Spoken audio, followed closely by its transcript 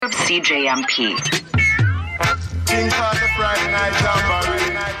CJMP. King for the Friday night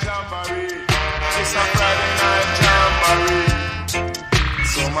jamboree. It's a Friday night jamboree.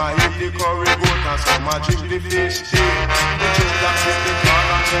 Some a hit the curry goat and some a drink the fish tea. The dreadlocks in the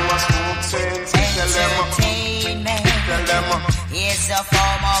corner, they a smoke sense. Tell them, it's a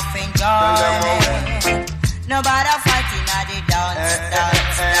form of enjoyment. Nobody fighting at the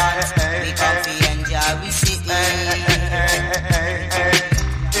dance. We come to enjoy, we sit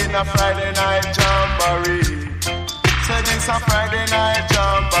in a Friday night jamboree. Say this a Friday night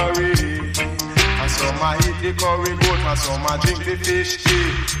jamboree. And some a hit the curry goat and some a drink the fish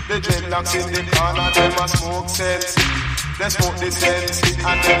tea. The dreadlocks in the corner, them a smoke sensi. They smoke the sensi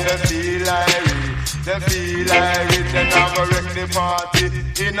and then they feel irate. They feel irate, they now go wreck the party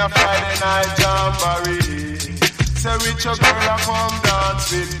in a Friday night jamboree. Say reach a girl and come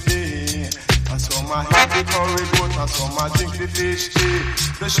dance with me. And some a hit the curry goat and some a drink the fish tea.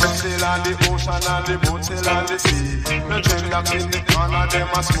 The ship sail on the ocean and the boat sail on the sea. The dreadlocks in the corner, them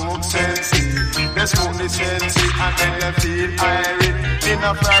a smoke sensi. They smoke the sensi and then they feel irate in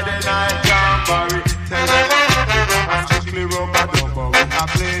a Friday night jamboree. Tell them I'm strictly rubber dubber we a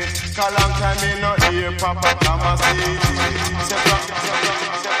play. 'Cause long time me no hear Papa Thomas DJ.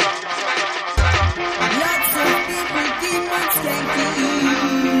 Lots of people demons can kill.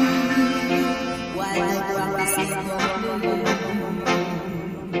 Why the promises go?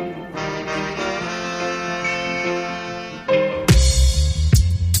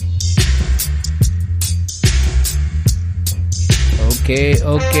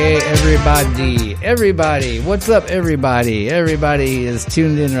 Okay, everybody, what's up, everybody? Everybody is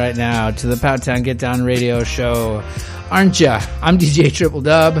tuned in right now to the PowTown GetDown radio show, aren't ya? I'm DJ Triple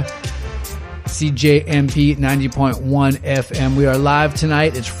Dub, CJMP 90.1 FM. We are live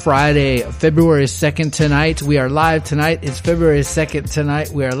tonight. It's Friday, February 2nd tonight. We are live tonight. It's February 2nd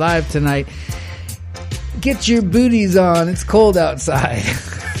tonight. We are live tonight. Get your booties on. It's cold outside.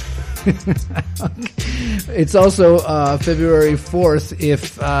 It's also February 4th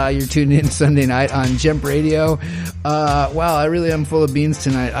if you're tuned in Sunday night on Jump Radio. Wow, I really am full of beans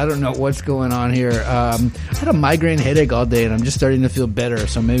tonight. I don't know what's going on here. I had a migraine headache all day and I'm just starting to feel better,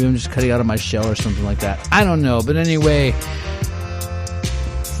 so maybe I'm just cutting out of my shell or something like that. I don't know, but anyway,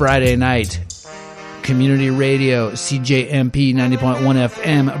 Friday night, Community Radio, CJMP 90.1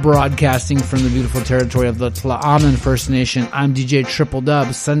 FM, broadcasting from the beautiful territory of the Tla'amin First Nation. I'm DJ Triple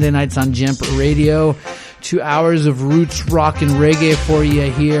Dub. Sunday nights on Jump Radio. 2 hours of roots, rock, and reggae for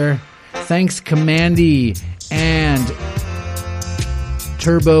you here. Thanks, Commandy and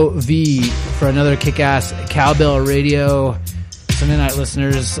Turbo V for another kick-ass cowbell radio. Sunday night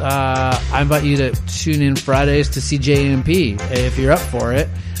listeners, I invite you to tune in Fridays to CJMP if you're up for it.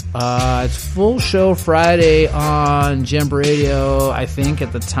 It's full show Friday on Jump Radio, I think,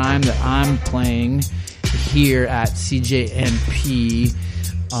 at the time that I'm playing here at CJMP.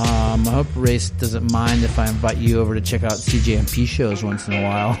 I hope Race doesn't mind if I invite you over to check out CJMP shows once in a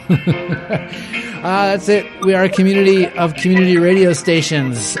while. That's it. We are a community of community radio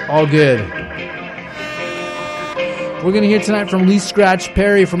stations. All good. We're going to hear tonight from Lee Scratch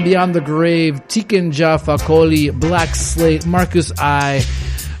Perry from Beyond the Grave, Tiken Jaffa Koli, Black Slate, Marcus I,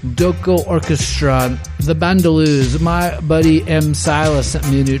 Doko Orchestra, The Bandaloos, my buddy M. Silas sent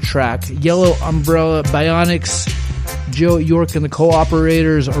me a new track, Yellow Umbrella, Bionics, Joe York and the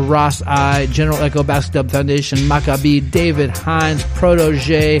Co-Operators, Ross I, General Echo Basket Dub Foundation, Maccabi, David Hines,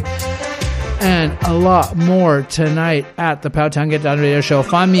 Protege, and a lot more tonight at the PowTown GetDown radio show.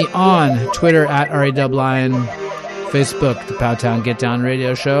 Find me on Twitter at RADubLion, Facebook, the PowTown GetDown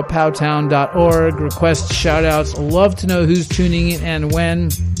radio show, powtown.org, request shout-outs, love to know who's tuning in and when.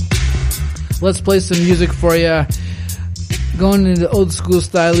 Let's play some music for you. Going into old school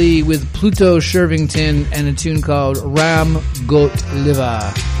style with Pluto Shervington and a tune called Ram Goat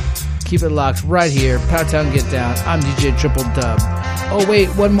Liver. Keep it locked right here, PowTown GetDown. I'm DJ Triple Dub. Oh wait,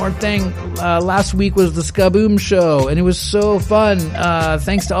 one more thing. Last week was the Skaboom show, and it was so fun.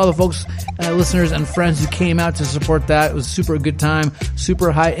 Thanks to all the folks, listeners, and friends who came out to support that. It was super good time,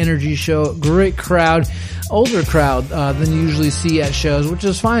 super high energy show, great crowd, older crowd than you usually see at shows, which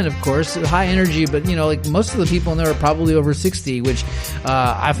is fine, of course. High energy, but you know, like most of the people in there are probably over 60, which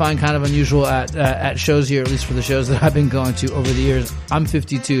I find kind of unusual at shows here, at least for the shows that I've been going to over the years. I'm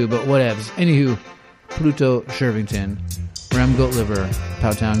 52, but whatevs. Anywho, Pluto Shervington, Ram Goat Liver,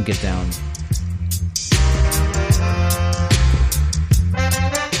 PowTown GetDown.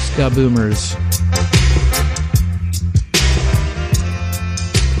 Ska Boomers.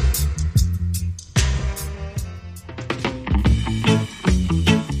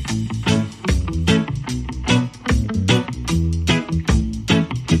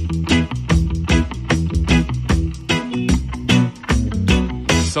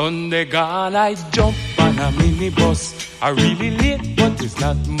 Sunday gone, I jump on a minibus. I really late, but it's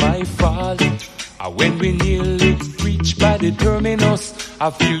not my fault. When we nearly reach by the terminus, I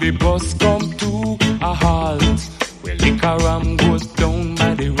feel the bus come to a halt. Well, liquor ram goes down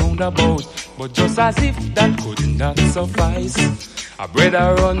by the roundabout, but just as if that could not suffice, a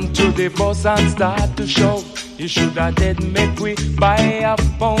brother run to the bus and start to shout, you should have dead make we buy a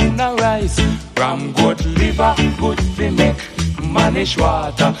pound of rice. Ram good liver, good to make manish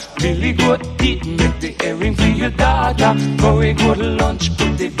water. Billy good teeth, make the herring for your daughter. Very good lunch,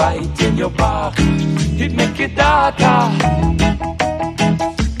 put the bite in your back. It make your daughter,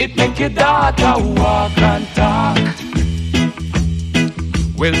 it make your daughter walk and talk.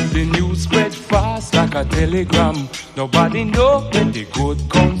 Well, the news spread fast like a telegram. Nobody know where the good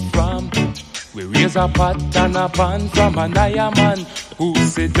come from. We raise a pot and a pan from an iron man who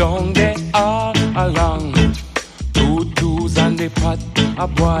sit down there all along. 2 twos and the pot a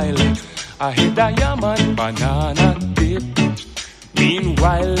boil. I hit a yaman banana dip.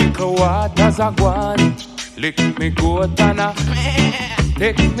 Meanwhile, little waters a gone. Lick me goat and a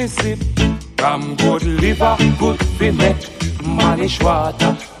take me sip. From good liver, good fi make manish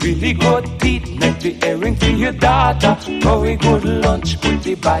water. Really good teeth, make the herring for your daughter. Very good lunch, put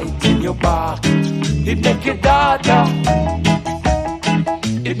the bite in your back. It make your daughter,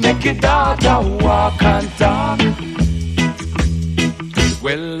 it make your daughter walk and talk.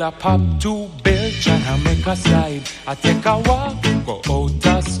 Well, I pop 2 belch and I make a slide. I take a walk, go out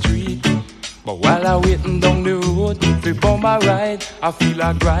the street. But while I waiting down the road for my ride, I feel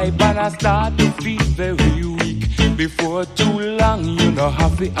a gripe and I start to feel very weak. Before too long, you know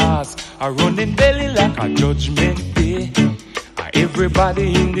have to ask. I run in belly like a judgment day.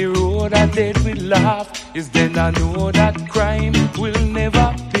 Everybody in the road I dead with laugh. Is then I know that crime will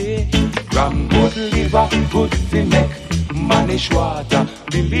never pay. Ram good liver, good to make manish water.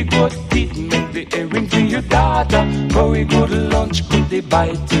 Billy good teeth, make the herring for your daughter. Very good lunch, put the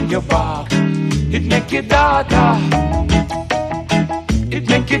bite in your back. It make your daughter, it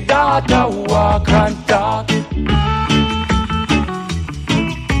make your daughter walk and talk.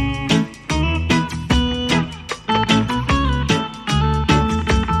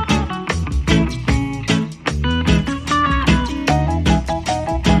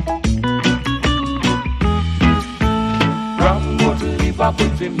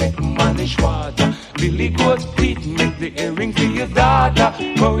 Put we make manish water. Billy good teeth, make the herring for your daughter.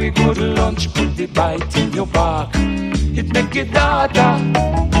 Very good lunch, put the bite in your back. It make your daughter.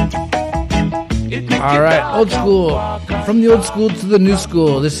 All right, old school. From the old school to the new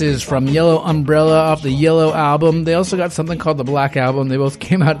school. This is from Yellow Umbrella off the Yellow album. They also got something called the Black album. They both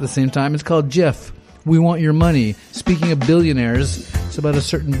came out at the same time. It's called Jeff, We Want Your Money. Speaking of billionaires, it's about a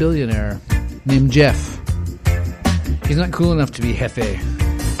certain billionaire named Jeff. He's not cool enough to be Jefe.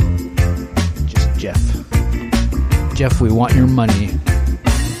 Just Jeff. Jeff, we want your money.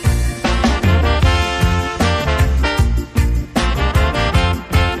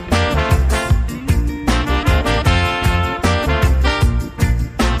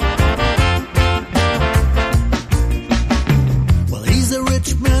 Well, he's a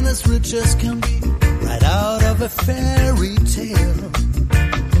rich man, as rich as can be, right out of a fairy tale.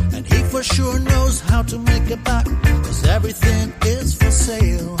 And he for sure knows how to make it back, 'cause everything is for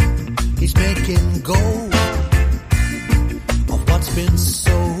sale. He's making gold of what's been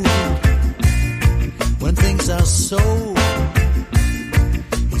sold. When things are sold,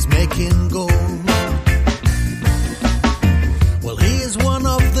 he's making gold. Well, he is one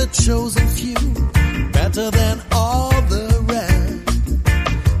of the chosen few, better than all the rest.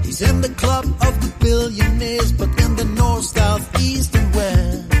 He's in the club of the billionaires, but in the north, south, east, and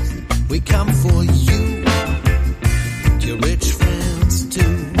west. We come for you, your rich friends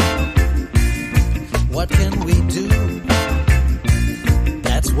too. What can we do?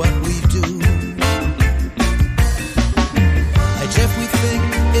 That's what we do. Hey Jeff, we think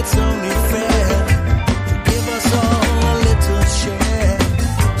it's only fair to give us all a little share.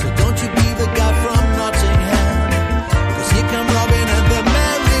 So don't you be the guy from Nottingham, 'cause here come Robin and the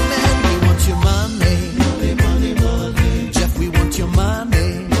merry men. We want your money, money, money, money. Jeff, we want your money.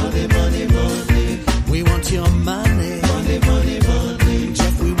 We want your money, money, money, money.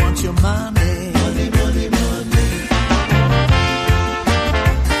 Jeff, we want your money, money, money, money.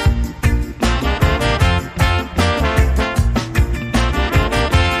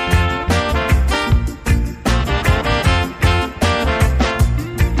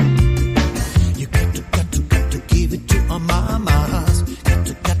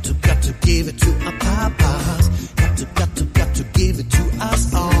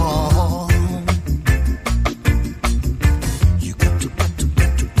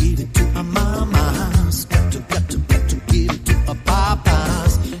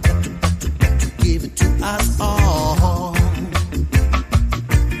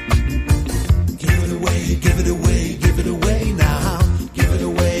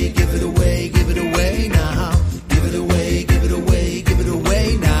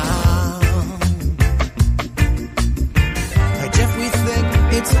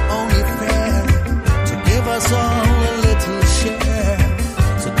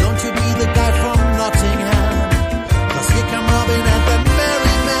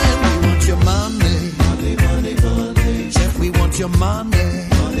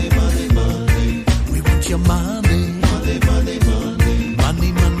 your money. Money, money, money.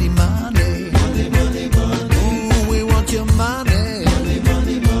 Money, money, money. Money, money, money. Ooh, we want your money. Money,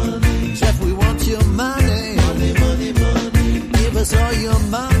 money, money. Jeff, we want your money. Money, money, money. Give us all your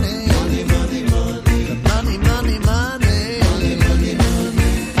money. Money, money, money. The money, money, money. Money, money, money.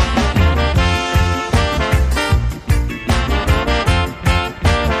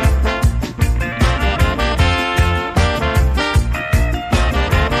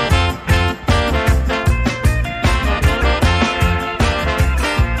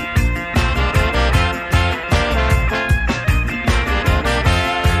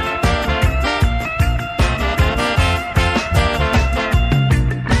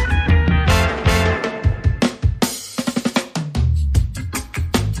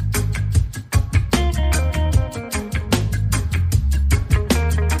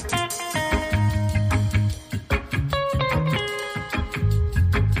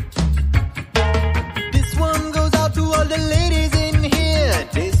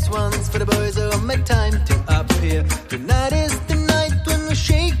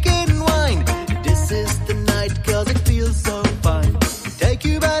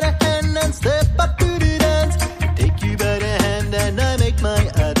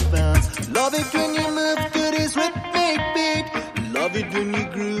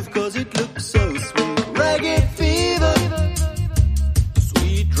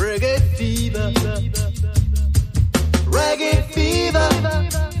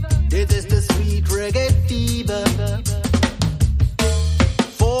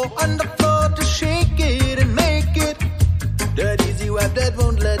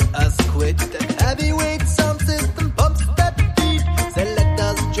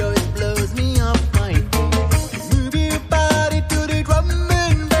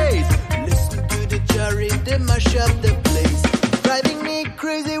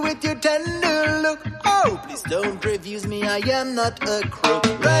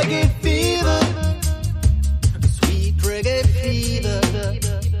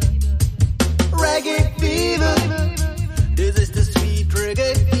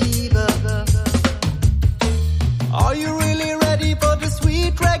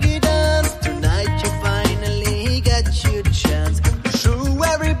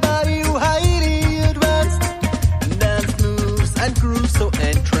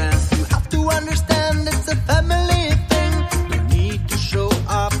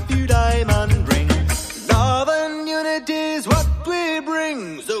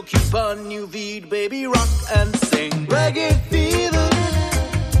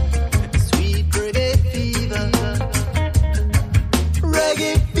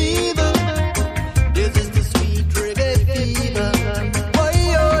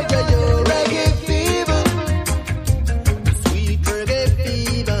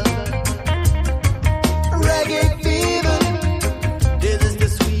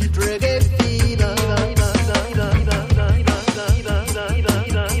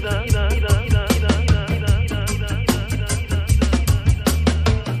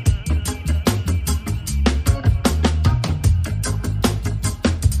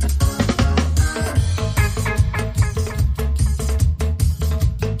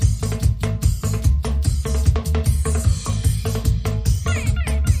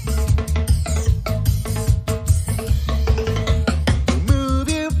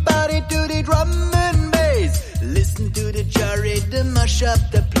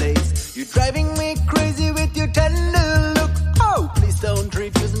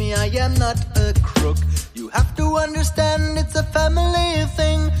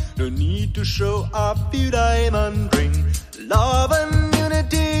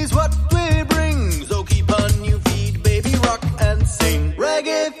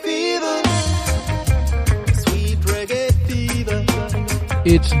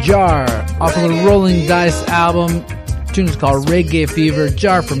 It's Jar off of the Rolling Dice album. The tune is called Reggae Fever.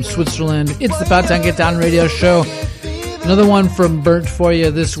 Jar from Switzerland. It's the PowTown GetDown radio show. Another one from Burnt for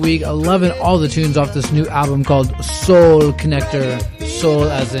you this week. Loving all the tunes off this new album called Soul Connector. Soul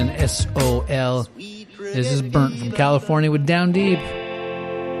as in S-O-L. This is Burnt from California with Down Deep.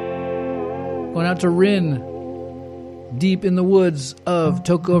 Going out to Rin, deep in the woods of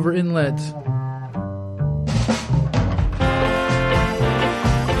Tokover Inlet.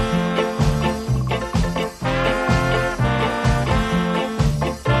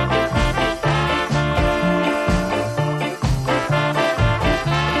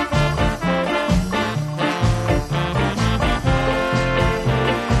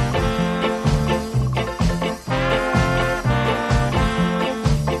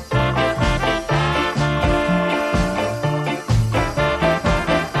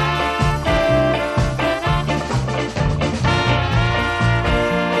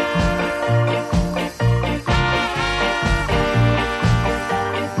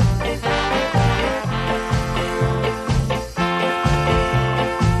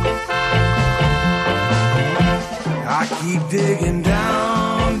 keep digging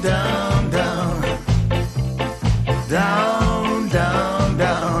down, down, down, down, down,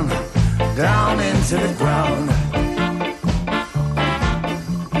 down, down into the ground.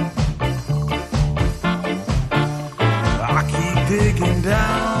 I keep digging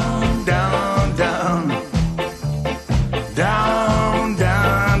down, down, down, down,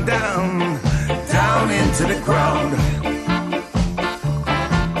 down, down, down into the ground.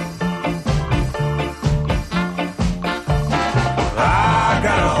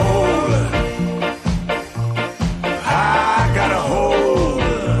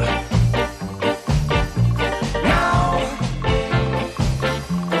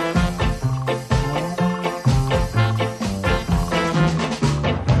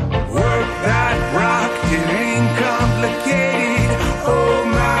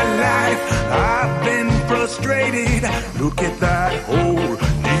 Look at that hole,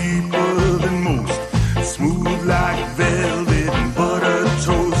 deeper than most, smooth like velvet and butter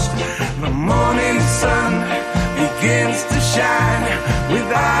toast. The morning sun begins to shine,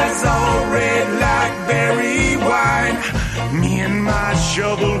 with eyes all red like berry wine. Me and my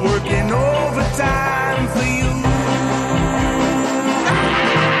shovel working overtime for you.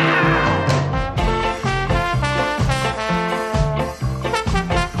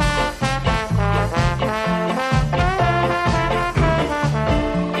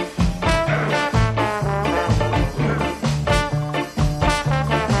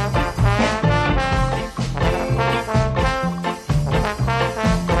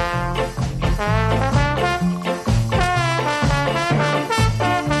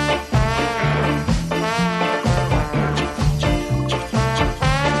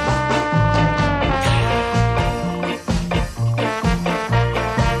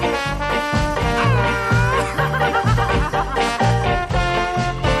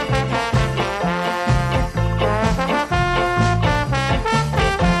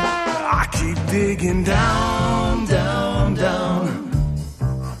 Digging down, down, down,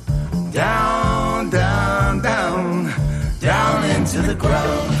 down, down, down, down into the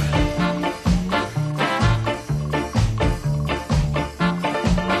ground.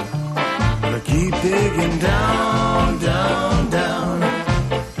 I keep digging down, down, down,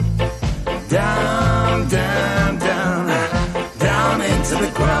 down, down, down, down into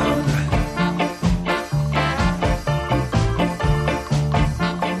the ground.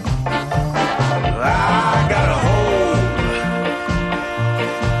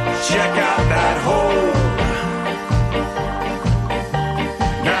 Check out that hole.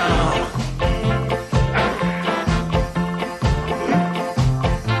 Now,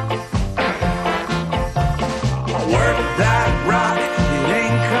 work that rock, it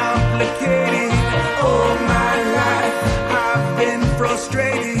ain't complicated. All my life I've been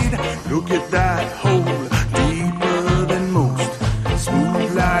frustrated. Look at that hole, deeper than most,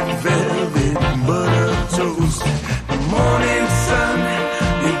 smooth like velvet, butter toast. The morning sun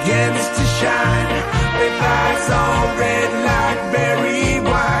begins to shine, with eyes all red like berry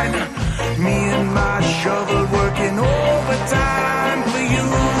wine. Me and my shovel working overtime for you.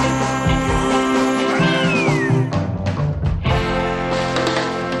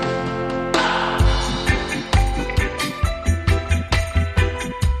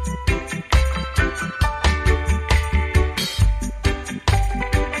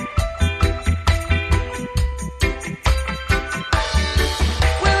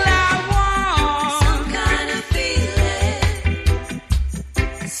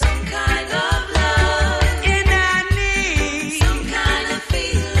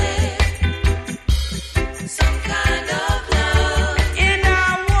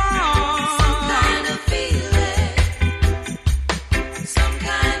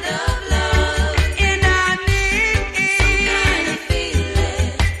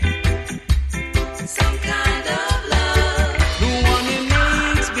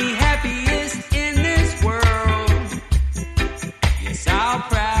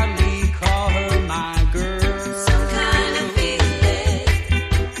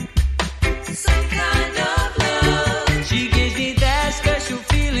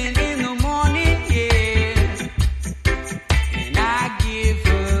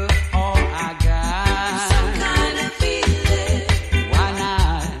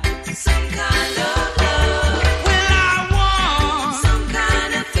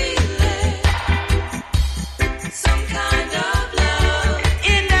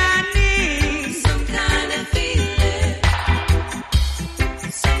 In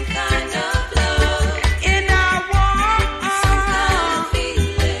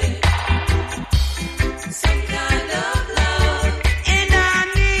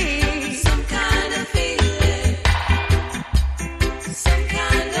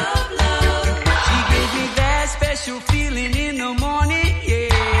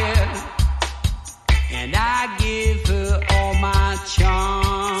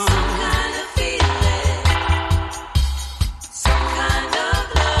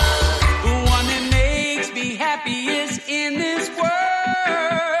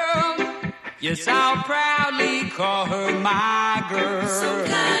Yes, I'll proudly call her my girl. Some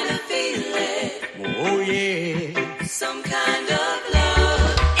kind of feeling. Oh yeah. Some kind of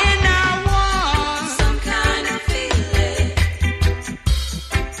love. And I want some kind of feeling.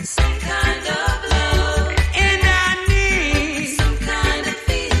 Some kind of love. And I need some kind of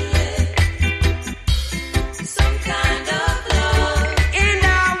feeling. Some kind of love. And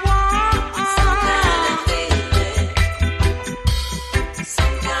I want some kind of feeling.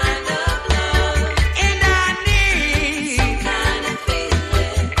 Some kind of love. And I need some kind of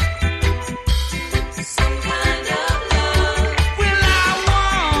feeling. Some kind of love. Well, I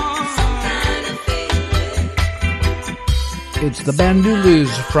want some kind of feeling. It's the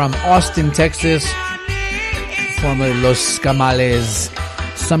Bandulus from Austin, Texas, formerly Los Camales.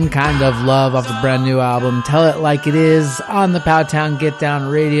 Some Kind of Love off the brand new album Tell It Like It Is on the PowTown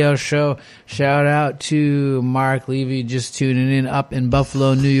GetDown radio show. Shout out to Mark Levy just tuning in up in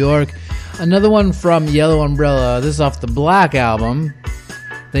Buffalo, New York. Another one from Yellow Umbrella. This is off the Black album.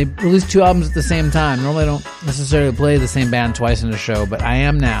 They released two albums at the same time. Normally I don't necessarily play the same band twice in a show, but I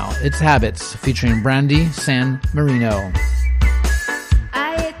am now. It's Habits featuring Brandy San Marino.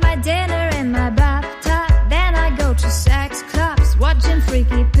 I ate my dinner in my bathtub, then I go to sex clubs, watching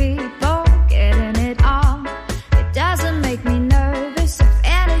freaky people getting it on. It doesn't make me nervous, if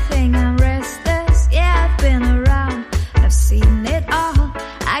anything I'm restless. Yeah, I've been around, I've seen it all.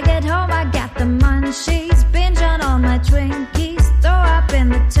 I get home, I got the munchies, binge on all my Twinkies, throw up in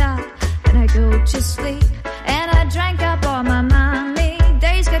the tub, and I go to sleep. And I drank up all my money,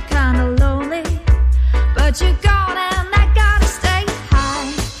 days got kinda lonely, but you're gone and I gotta stay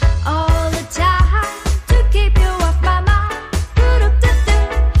high all the time to keep you off my mind. Do-do-do-do,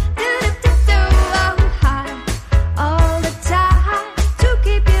 do-do-do-do, oh, high all the time to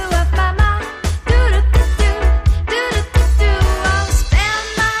keep you off my mind. Do-do-do-do, do-do-do-do, I'll spend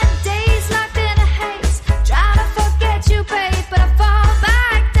my days locked in a haze, trying to forget you, babe, but I fall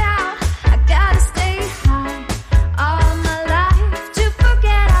back down. I gotta stay high all my life to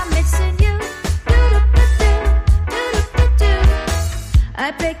forget I'm missing you. Do-do-do-do, do-do-do-do.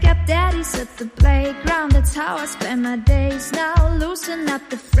 I pick up daddies at the playground, that's how I spend my days now. Loosen up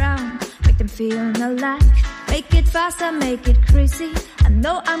the frown, make them feel alive. Make it fast, I make it crazy. I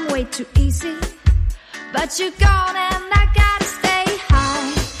know I'm way too easy, but you're gone and I gotta stay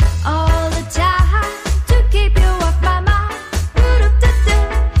high all the time to keep you off my mind. Do-do-do-do,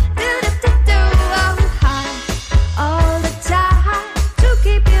 do-do-do-do, oh, high all the time to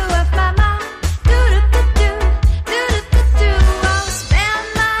keep you off my mind. Do-do-do-do, do-do-do-do, I'll spend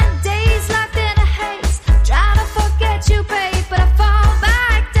my days locked in a haze, trying to forget you, babe, but I fall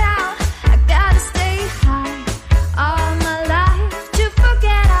back down. I gotta stay high all my life to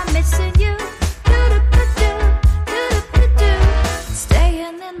forget I'm missing you. Do-do-do-do, do-do-do-do.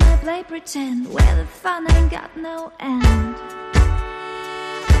 Staying in my play pretend, where the fun ain't got no end.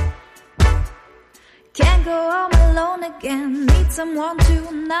 Can't go home alone again, need someone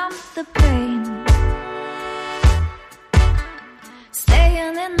to numb the pain.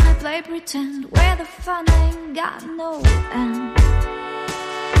 Staying in my play pretend, where the fun ain't got no end.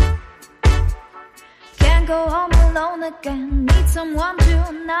 Can't go home alone again, need someone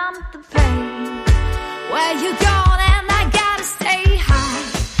to numb the pain. Where you gone and I gotta stay high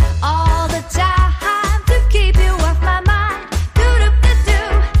all the time to keep you off my mind. Do-do-do-do,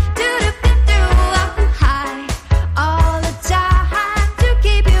 do-do-do-do, oh, high all the time to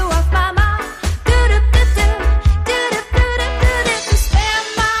keep you off my mind. Do-do-do-do, do-do-do-do-do-do. Spend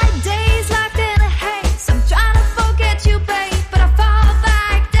my days locked in a haze, I'm trying to forget you, babe, but I fall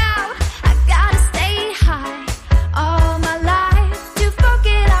back down. I gotta stay high all my life to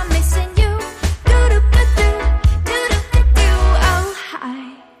forget I'm missing you. Do-do-do-do, do-do-do-do, oh,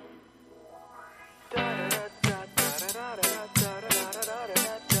 high.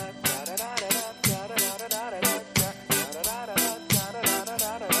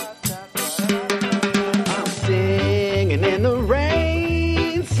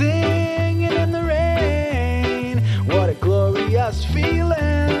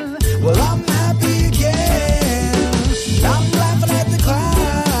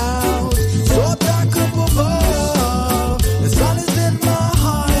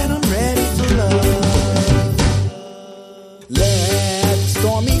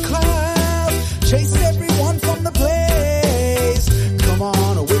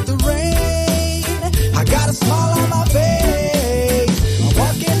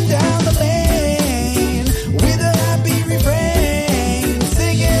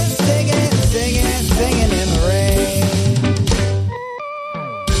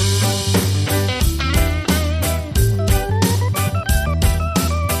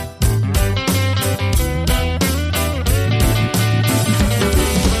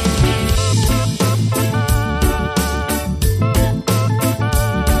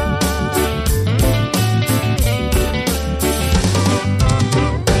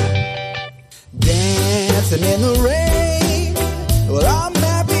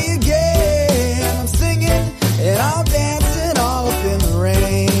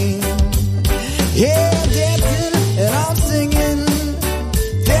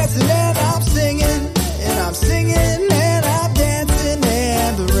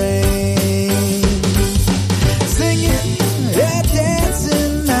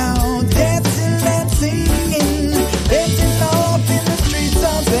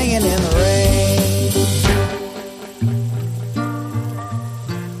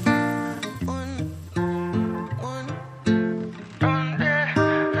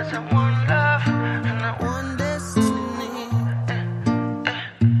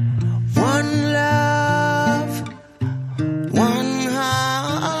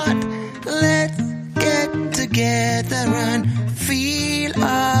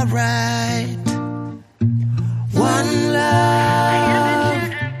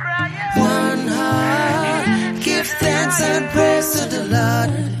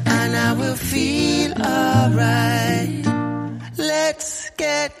 I will feel alright. Let's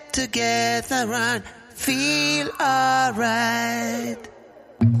get together and feel alright.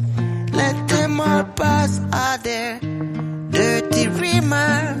 Let them all pass all their dirty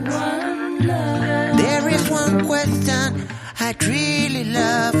remarks. There is one question I'd really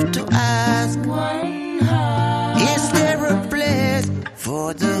love to ask. Is there a place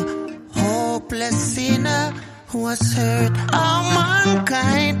for the hopeless sinner who has hurt all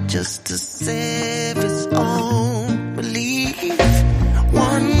mankind just to save his own belief?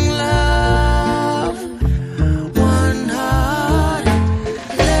 One love, one heart.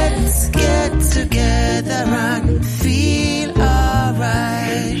 Let's get together and feel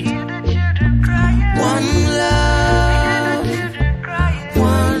alright. One love,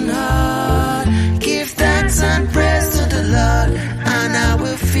 one heart. Give thanks and praise to the Lord, and I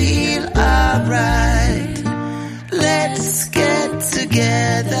will feel alright. Let's get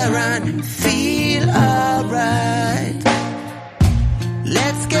together and feel alright.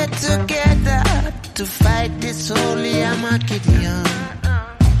 Let's get together to fight this holy Armageddon.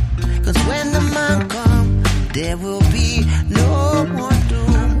 'Cause when the man comes, there will be no more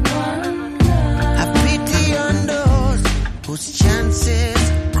doom. Have pity on those whose chances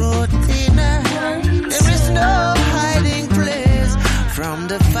grow thinner. There is no hiding place from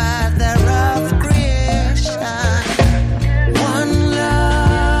the Father of creation. One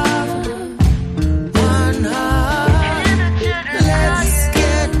love, one heart. Let's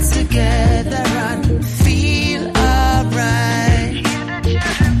get together and feel alright.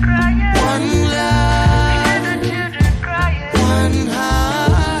 One love, one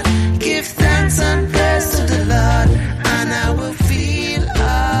heart. Give thanks and praise to the Lord, and I will feel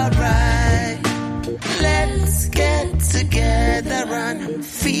alright. Let's get together and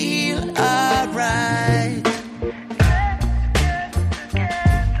feel alright.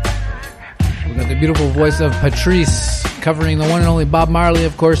 We got the beautiful voice of Patrice covering the one and only Bob Marley,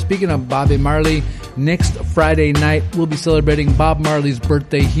 of course. Speaking of Bobby Marley, next Friday night we'll be celebrating Bob Marley's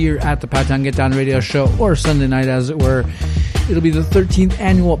birthday here at the PowTown GetDown radio show, or Sunday night as it were. It'll be the 13th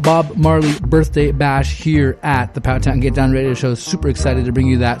annual Bob Marley birthday bash here at the PowTown GetDown radio show. Super excited to bring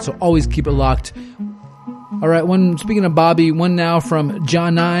you that, so always keep it locked. All right, speaking of Bobby, one now from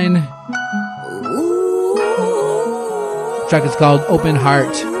John 9. Track is called Open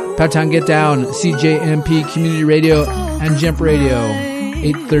Heart. PowTown GetDown, CJMP Community Radio and Jump Radio,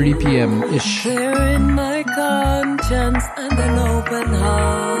 8:30 p.m.-ish. Clearing my conscience and an open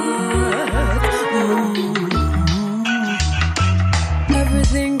heart.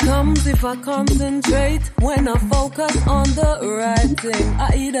 Everything comes if I concentrate. When I focus on the right thing,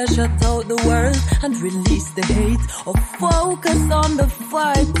 I either shut out the world and release the hate, or focus on the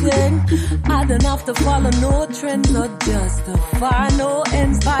fighting. I don't have to follow no trends or justify no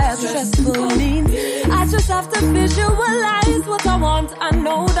inspire stressful means. I just have to visualize what I want. I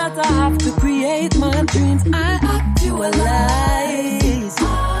know that I have to create my dreams. I actualize.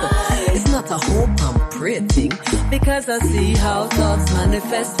 It's not a hope I'm praying, because I see how thoughts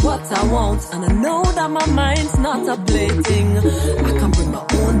manifest what I want, and I know that my mind's not a plaything. I can bring my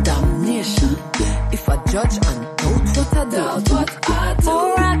own damnation if I judge and doubt what I do.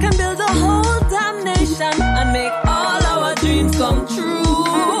 Or I can build a whole damn nation and make all our dreams come true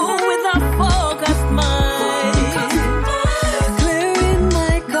with a focused mind. Clearing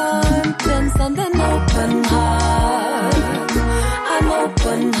my conscience and an open heart. An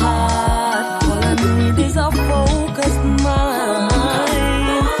open heart. All I need is a focused mind.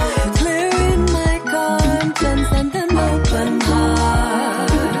 Clearing my conscience and an open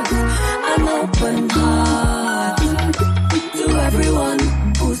heart. An open heart. To everyone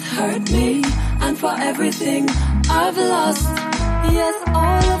who's hurt me, and for everything I've lost. Yes,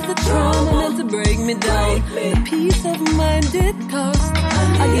 all of the trauma meant to break me down. The peace of mind it cost.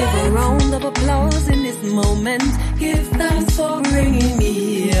 I give a round of applause in this moment. Give thanks for bringing me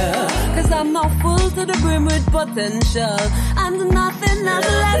here. 'Cause I'm now full to the brim with potential, and nothing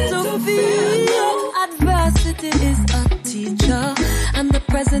else left to feel. Adversity is a teacher, and the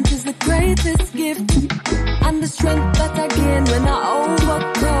present is the greatest gift. And the strength that I gain when I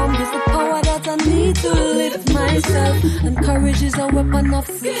overcome is the power that I need to lift myself. And courage is a weapon of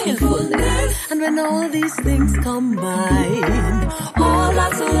skillfulness. And when all these things combine, all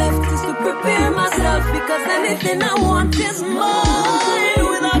that's left is to prepare myself, because anything I want is mine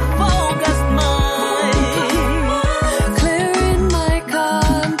with a focused mind. Clearing my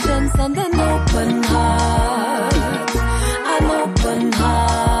conscience and an open heart. An open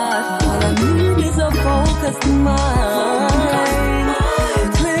heart. All I need is a focused mind.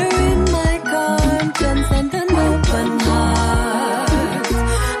 Clearing my conscience and an open heart.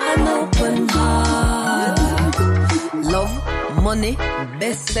 An open Money,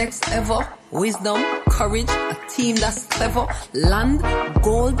 best sex ever. Wisdom, courage, a team that's clever. Land,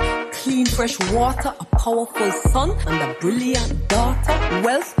 gold, clean fresh water, a powerful son and a brilliant daughter.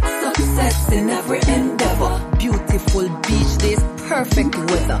 Wealth, success in every endeavor. Beautiful beach days, perfect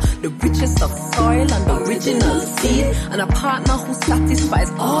weather. The richest of soil and original seed. And a partner who satisfies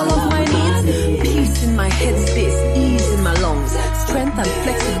all of my needs. Peace in my headspace, ease in my lungs. Strength and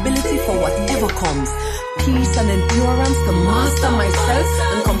flexibility for whatever comes. Peace and endurance to master myself.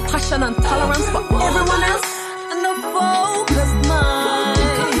 And compassion and tolerance for everyone else. And a focused mind.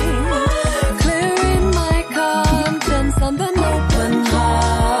 Clearing my conscience and an open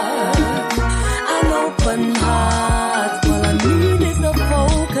heart. An open heart. All I need is a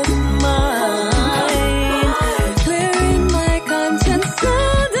focused mind. Clearing my conscience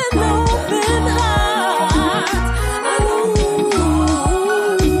and an open heart.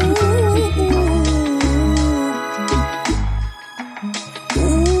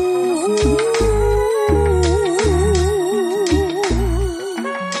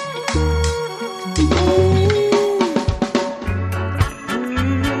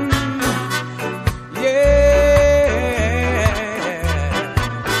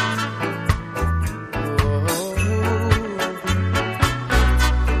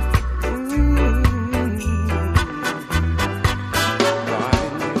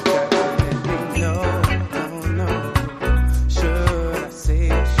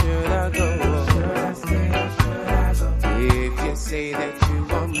 Say that you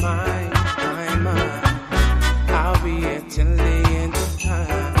are mine, mine. I'll be here till the end of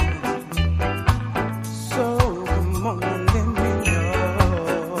time. So come on and let me know.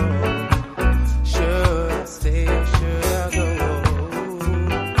 Should I stay or should I go?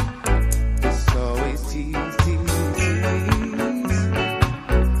 It's always tease.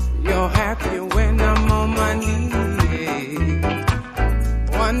 You're happy when I'm on my knees.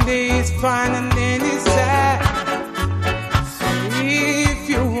 One day it's fine and then it's sad. If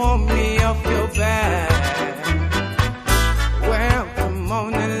you want me off your back, well, come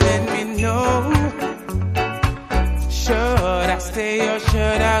on and let me know. Should I stay or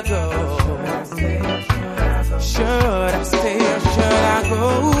should I go? Should I stay or should I go?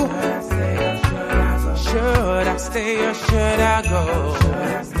 Should I stay or should I go?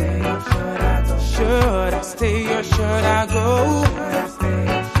 Should I stay or should I go?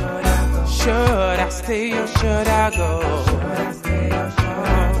 Should I stay or should I go?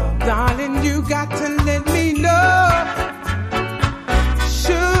 Darling, you got to let me know.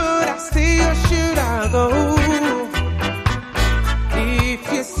 Should I stay or should I go? If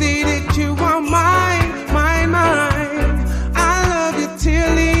you say that you are mine, I love you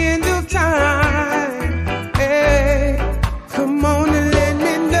till the end of time. Hey, come on and let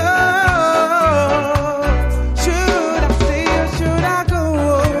me know. Should I stay or should I go?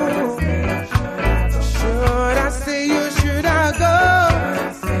 Should I stay or should I go?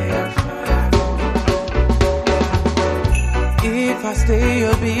 If I stay,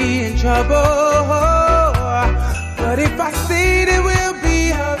 you'll be in trouble. But if I stay, there will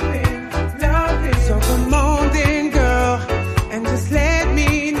be loving. So come on then, girl, and just let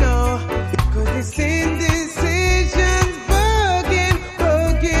me know. 'Cause this indecision's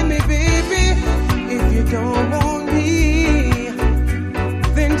bugging me, baby. If you don't want me,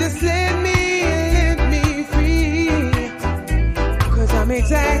 then just let me free. 'Cause I'm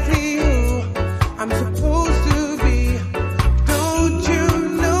exactly who I'm supposed to be. Don't you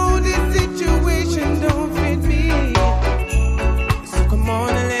know this situation don't fit me? So come on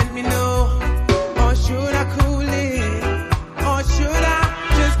and let me know. Or should I cool it? Or should I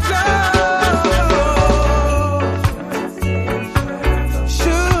just go?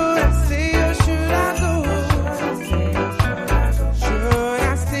 Should I stay or should I go? Should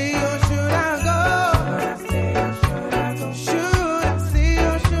I stay or should I go? Should I stay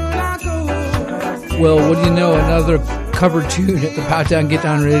or should I go? Well, what do you know? Another cover tune at the PowTown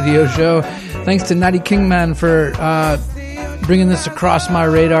GetDown radio show. Thanks to Natty Kingman for bringing this across my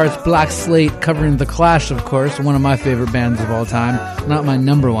radar. It's Black Slate covering The Clash, of course, one of my favorite bands of all time. Not my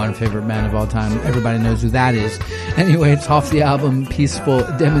number one favorite band of all time. Everybody knows who that is. Anyway, it's off the album Peaceful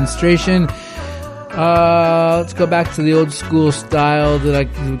Demonstration. Let's go back to the old school style. Did I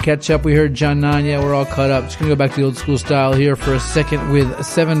catch up? We heard John Nine. Yeah, we're all caught up. Just going to go back to the old school style here for a second with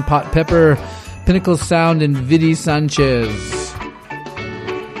 7 Pot Pepper, Pinnacle Sound, and Vidi Sanchez.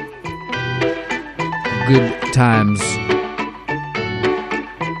 Good times.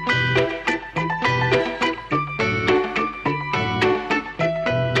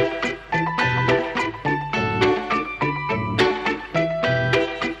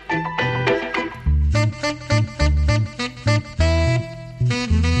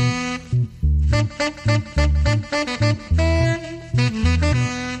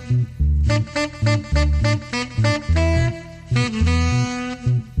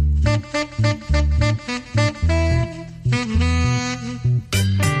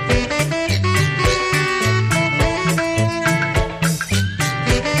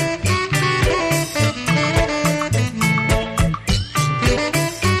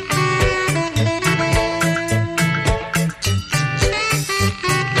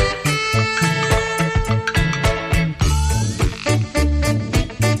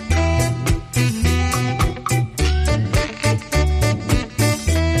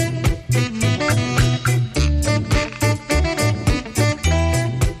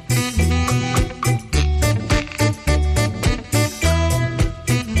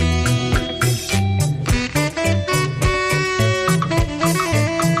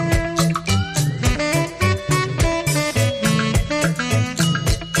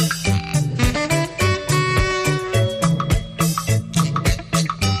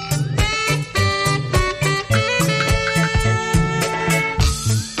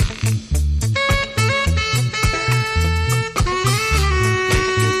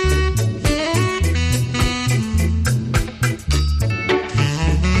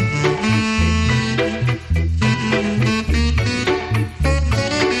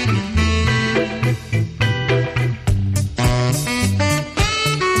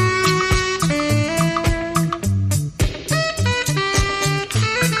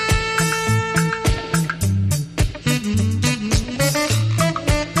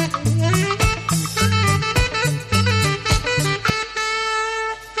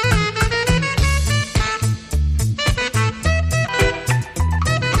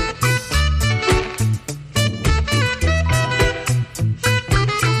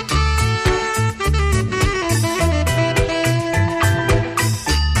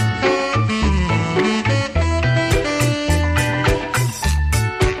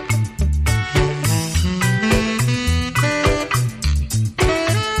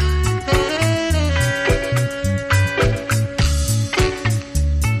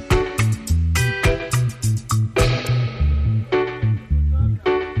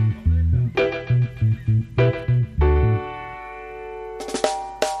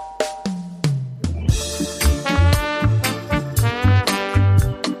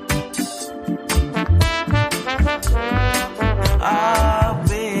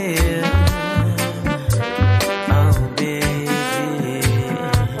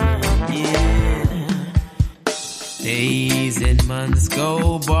 Days and months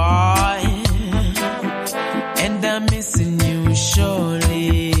go by, and I'm missing you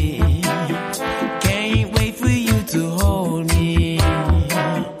surely. Can't wait for you to hold me.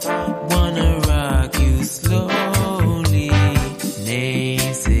 Wanna rock you slowly.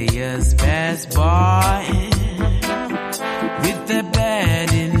 Naysayers pass by with their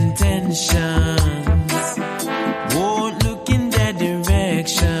bad intentions. Won't look in that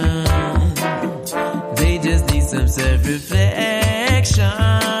direction. They just need some self-reflection.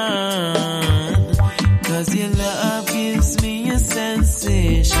 'Cause your love gives me a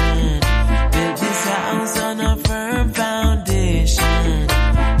sensation. Built this house on a firm foundation.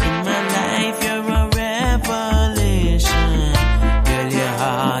 In my life you're a revelation. Girl, your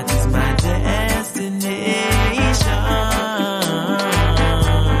heart is my destination.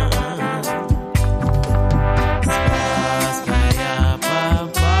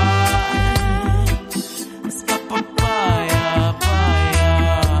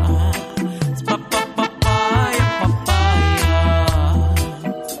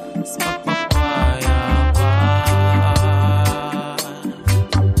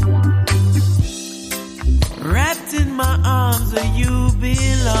 Wrapped in my arms where you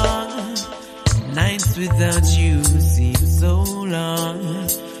belong. Nights without you seem so long.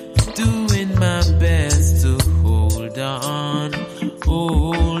 Doing my best to hold on,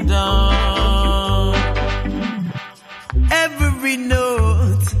 hold on. Every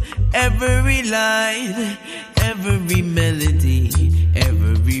note, every line, every melody,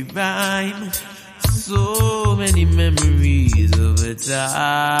 every rhyme. So many memories over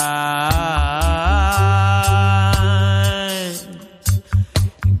time.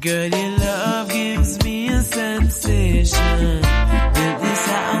 Girl, your love gives me a sensation. Built this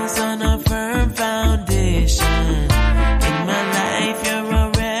house on a firm foundation. In my life, you're a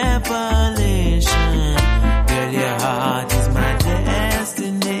revelation. Girl, your heart is my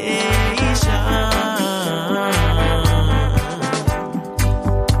destination.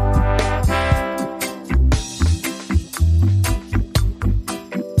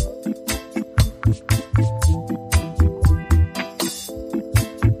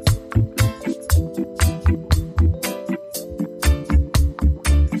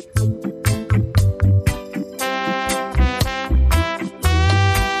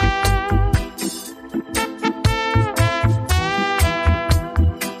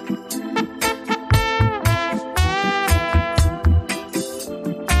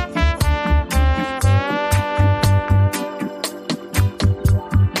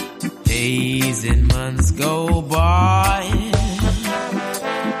 Days and months go by,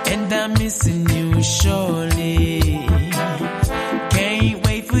 and I'm missing you surely. Can't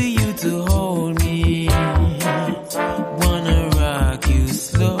wait for you to hold me. Wanna rock you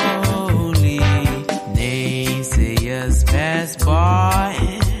slowly. Naysayers pass by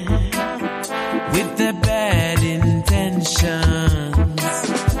with the bad intentions.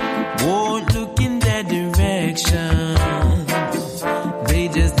 Won't look in that direction. They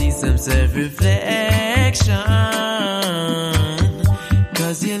just need some self-reflection.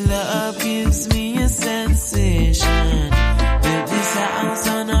 'Cause your love gives me a sensation. Built this house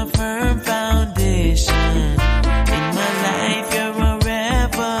on a firm foundation. In my life you're a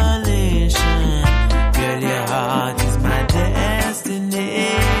revelation. Girl, your heart is my destination.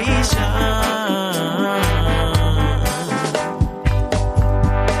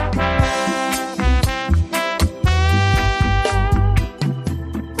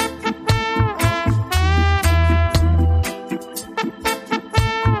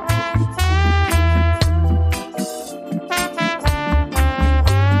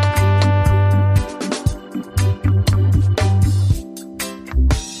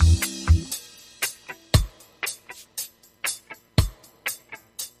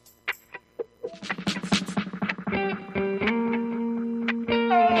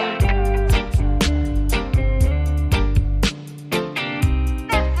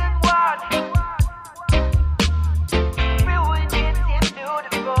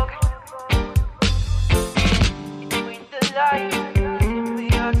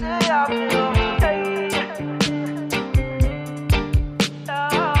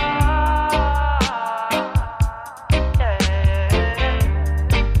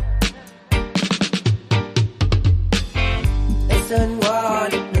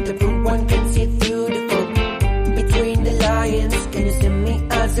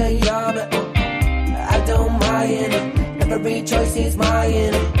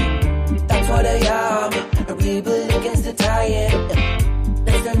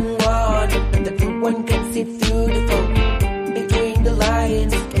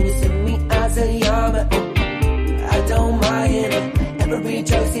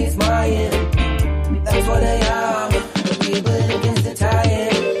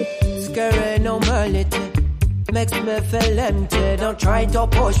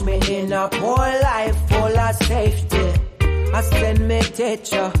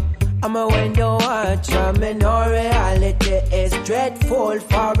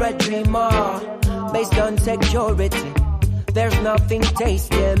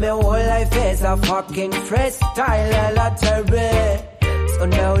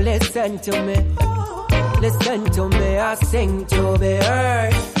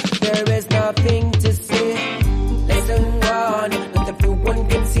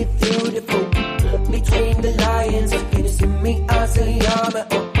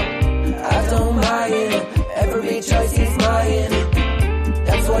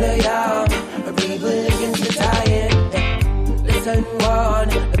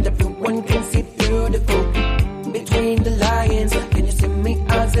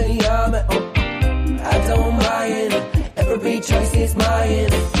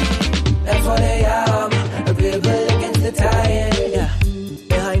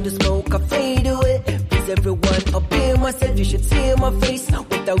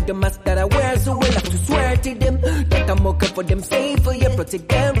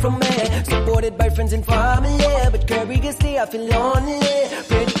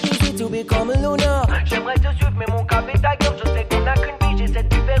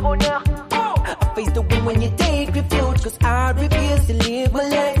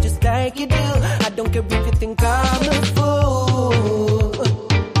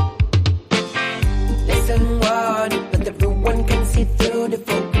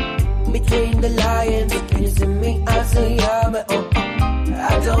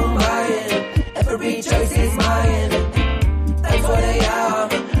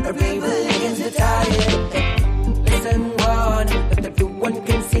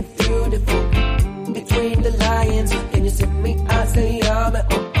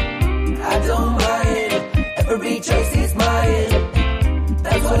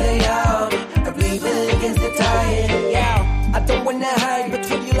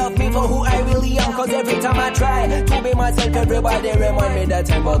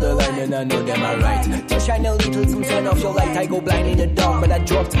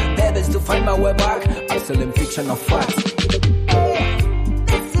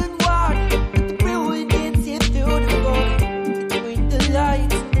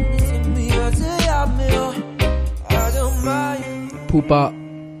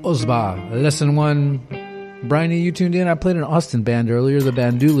 Ozba, lesson 1. Brian, you tuned in? I played an Austin band earlier, the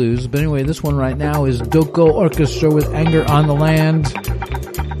Bandulus. But anyway, this one right now is Doko Orchestra with Anger on the Land,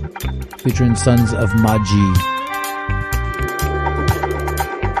 featuring Sons of Maji.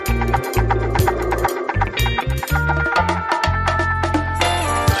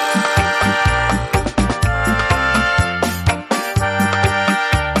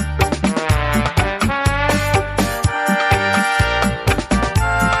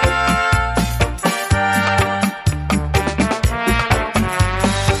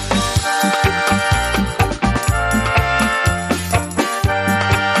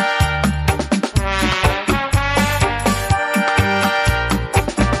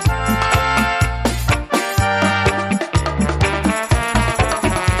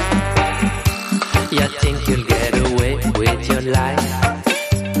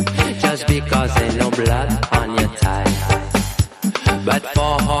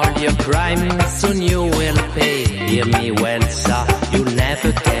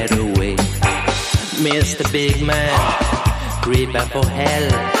 For hell,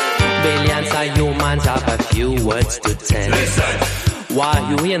 billions of humans have a few words to tell. Listen. What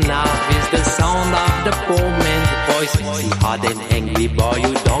you hear now is the sound of the poor man's voice. See how them angry boy,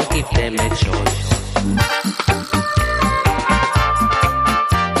 you don't give them a choice.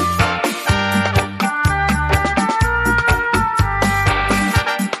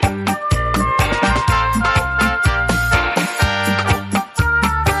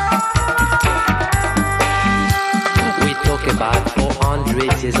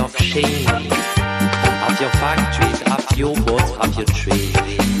 Of shame, of your factories, of your boats, of your trade,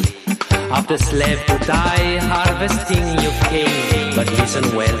 of the slave to die, harvesting your cane. But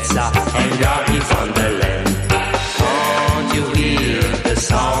listen well, sir, anger is on the land. Can't you hear the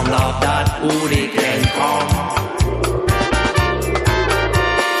sound of that hurricane come?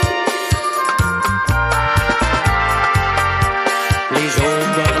 Please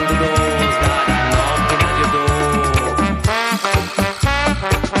open the doors that are knocking at your door.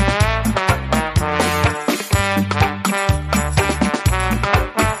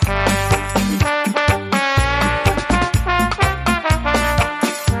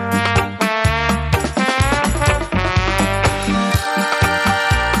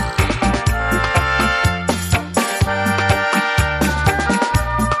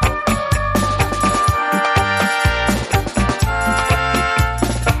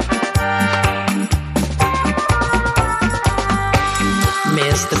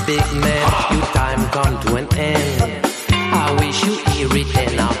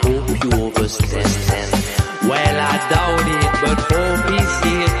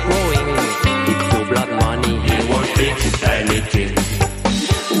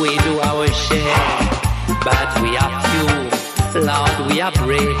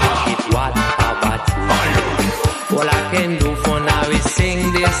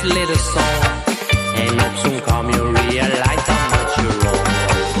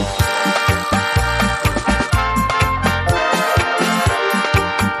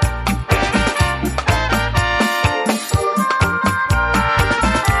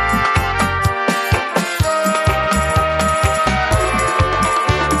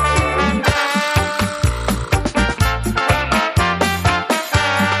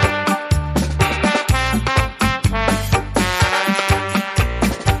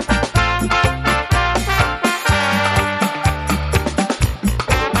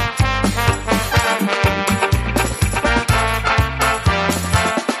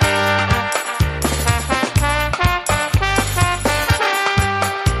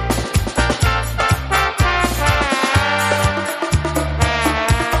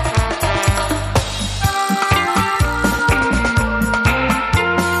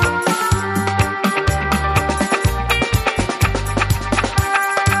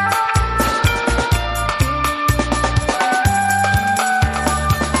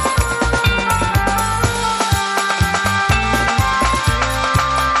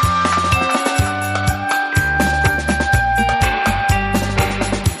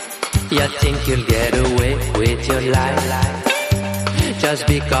 You think you'll get away with your life just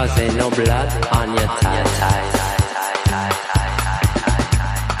because ain't no blood on your tie.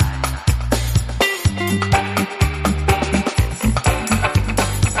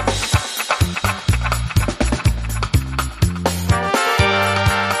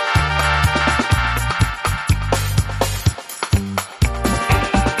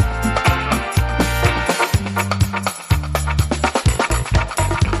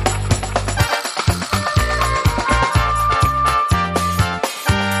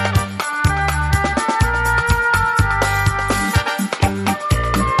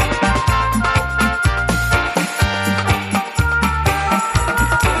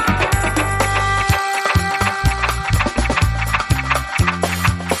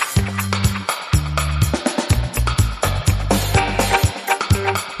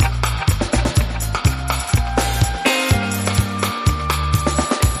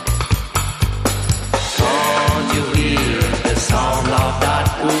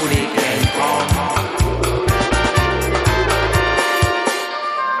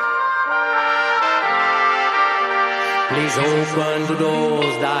 Please open the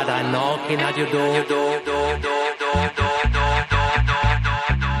doors that are knocking at your door.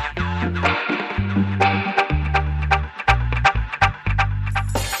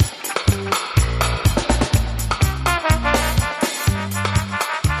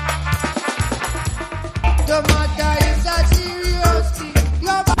 The matter is a serious thing.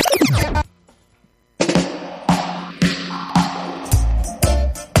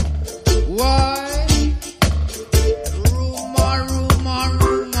 Why?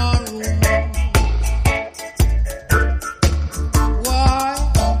 Rumor. Why?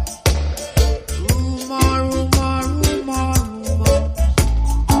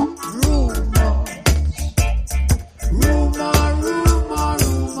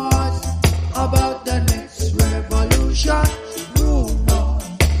 Rumors about the next revolution.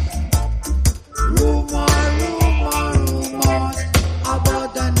 Rumors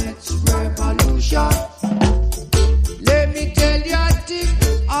about the next revolution. Let me tell you a thing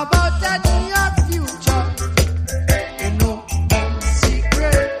about that near future. You know that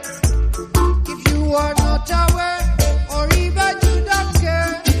secret. If you are not aware, or even you don't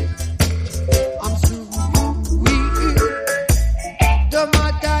care, I'm so weak. The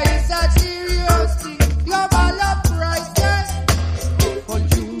matter is a serious thing. Global uprising for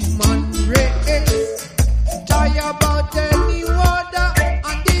human race. Tired about any order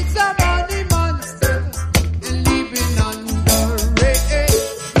and this a money monster and living under race.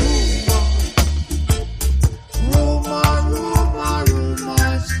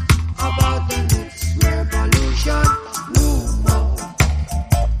 Rumors about the next revolution.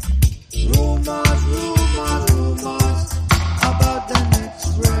 Rumors about the next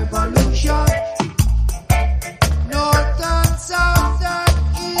revolution. North and south and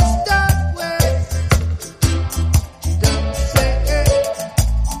east and west. Them say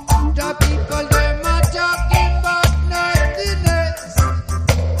the people them are talking about nothing else.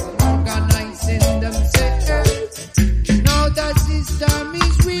 Organizing them say now the system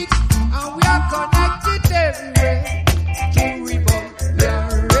is weak and we are connected everywhere. To revolt we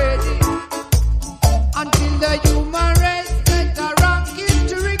are ready until the human race get a ranking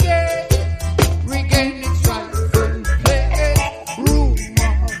to regain its rightful place.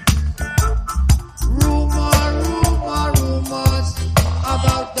 Rumors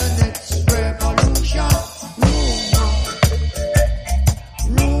about the next revolution.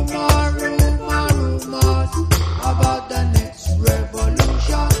 Rumors about the next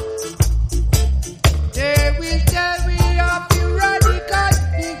revolution. They will tell we are the radical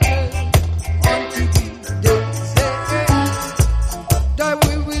people until they say that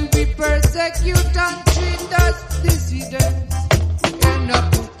we will be persecuted and treat us dissidents and not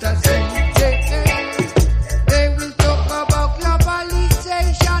put us in jail. They will talk about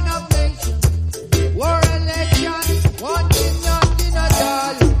globalization of nations, war elections, wanting nothing at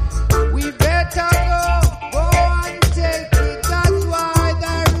all. We better go and take it. That's why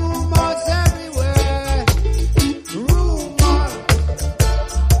there are rumors everywhere. Rumors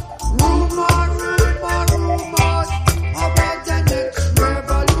about the next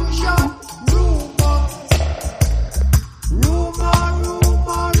revolution. Rumors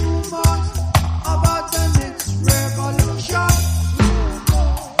about the next revolution.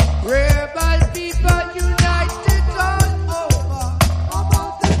 Rebel people united all over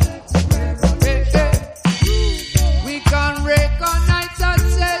about the next revolution. We can recognize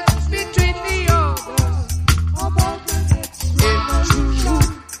ourselves between the others about the next revolution.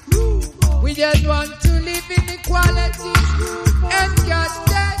 We just want to live in equality and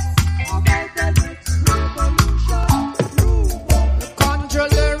justice about the next revolution. Control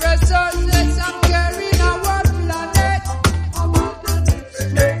the resources and carry our planet about the next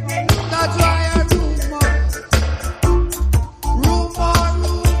revolution. That's why I rumors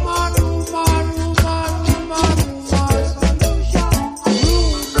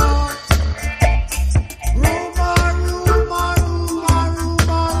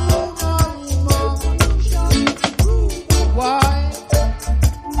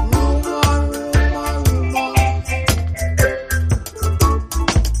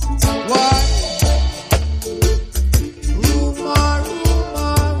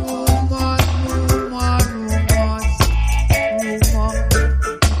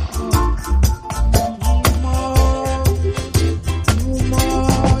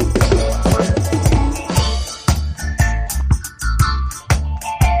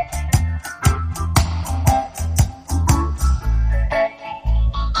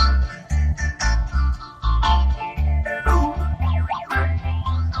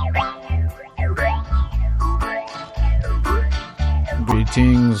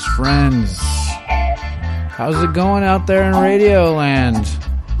Greetings, friends. How's it going out there in Radio Land?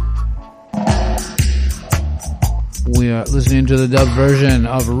 We are listening to the dub version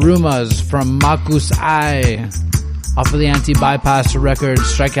of Rumas from Makus Ai off of the Anti-Bypass record,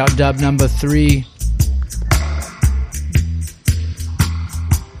 Strikeout dub number 3.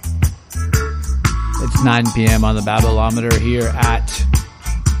 It's 9 p.m. on the Babylometer here at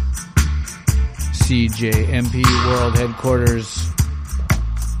CJMP World Headquarters,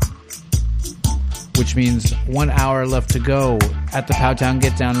 which means 1 hour left to go at the PowTown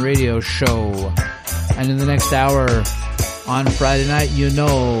GetDown radio show. And in the next hour on Friday night,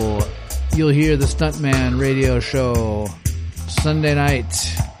 you'll hear the Stuntman radio show. Sunday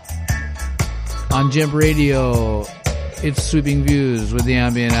night on Jimp Radio, it's Sweeping Views with the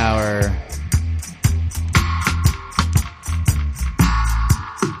Ambient Hour.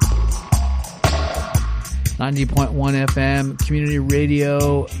 .1 FM community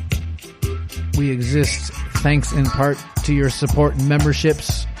radio. We exist thanks in part to your support and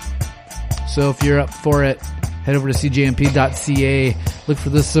memberships. So if you're up for it, head over to cjmp.ca, look for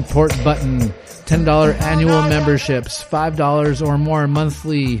the support button. $10 annual memberships, $5 or more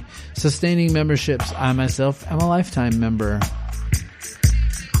monthly sustaining memberships. I myself am a lifetime member.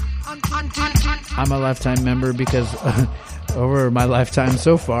 I'm a lifetime member because over my lifetime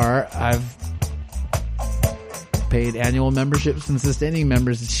so far, I've paid annual memberships and sustaining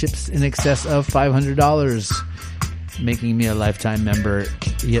memberships in excess of $500, making me a lifetime member,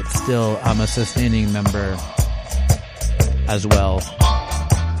 yet still I'm a sustaining member as well.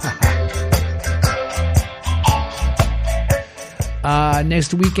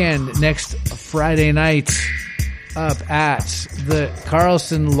 Next weekend, next Friday night, up at the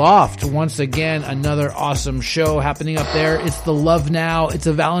Carlson Loft. Once again, another awesome show happening up there. It's the Love Now. It's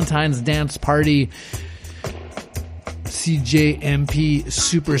a Valentine's dance party. CJMP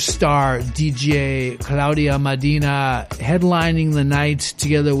superstar DJ Claudia Medina headlining the night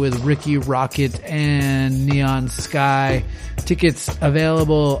together with Ricky Rocket and Neon Sky. Tickets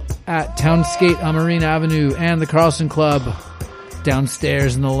available at Townskate on Marine Avenue and the Carlson Club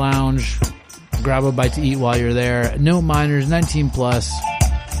downstairs in the lounge. Grab a bite to eat while you're there. No minors, 19 plus.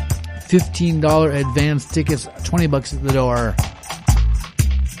 $15 advance tickets, $20 at the door.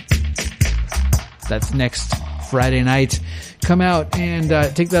 That's next Friday night. Come out and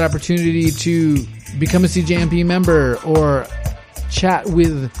take that opportunity to become a CJMP member or chat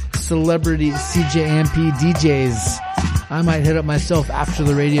with celebrity CJMP DJs. I might hit up myself after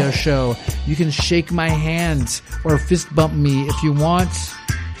the radio show. You can shake my hand or fist bump me if you want.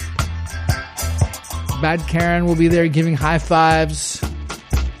 Bad Karen will be there giving high fives.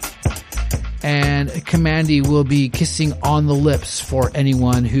 And Commandy will be kissing on the lips for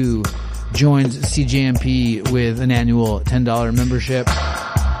anyone who joins CJMP with an annual $10 membership.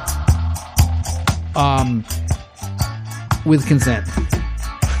 With consent.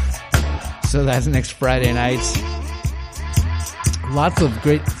 So that's next Friday night. Lots of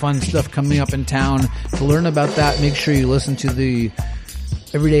great fun stuff coming up in town. To learn about that, make sure you listen to the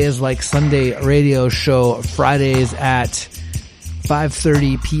Every Day is Like Sunday radio show Fridays at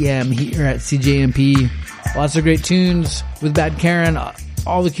 5:30 p.m. here at CJMP. Lots of great tunes with Bad Karen.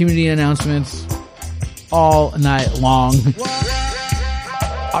 All the community announcements all night long.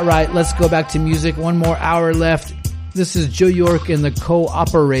 All right, let's go back to music. One more hour left. This is Joe York and the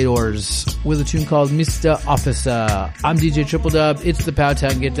Co-Operators with a tune called Mr. Officer. I'm DJ Triple Dub. It's the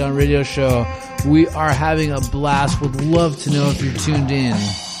PowTown GetDown radio show. We are having a blast. Would love to know if you're tuned in.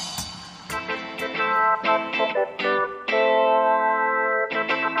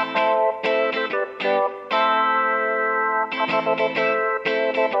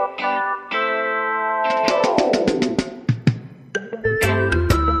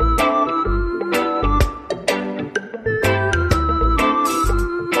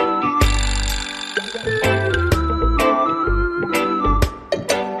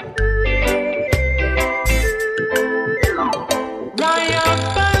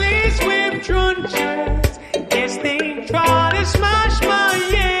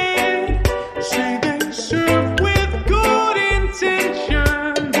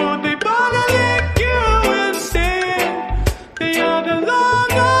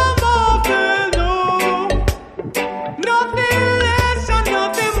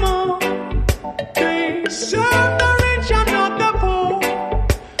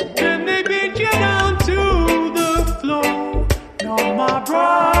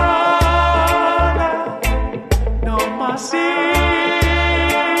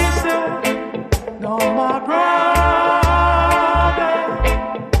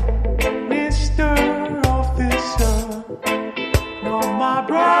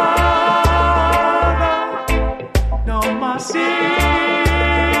 sister,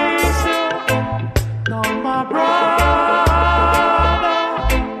 nor my brother,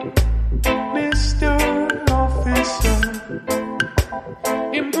 Mr. Officer.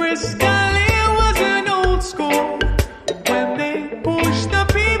 In Bristol it was an old school. When they pushed the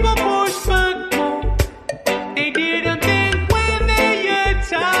people, pushed back more. They didn't think when they had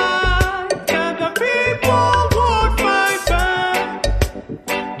time that the people would fight back.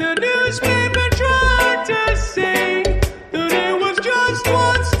 The newspaper tried to say that it was just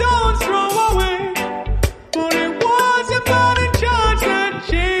one stone's throw away, but it was about a charge that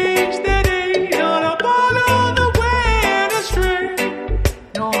changed the day, not a ball on the way astray.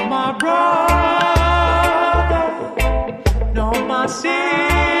 No, my brother, no, my sister,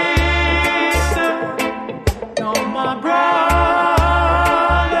 no, my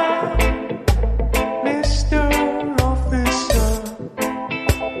brother, Mr. Officer.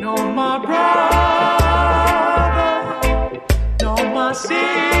 No, my brother, no, my sister,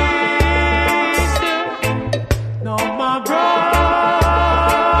 no, my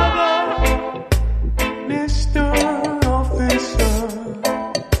brother, Mr. Officer.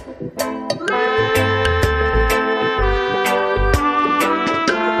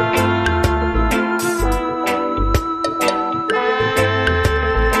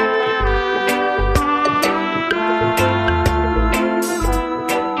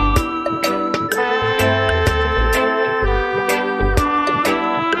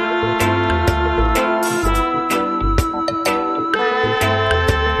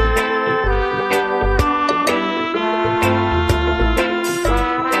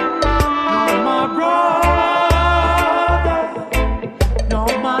 No,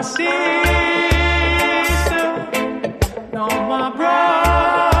 my sister, no, my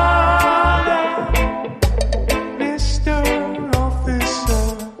brother, Mr. Officer.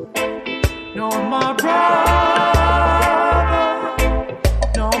 No, my brother,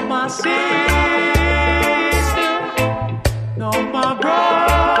 no, my sister, no, my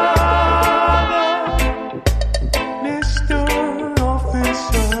brother, Mr.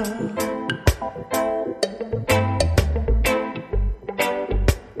 Officer.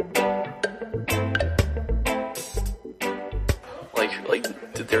 Like,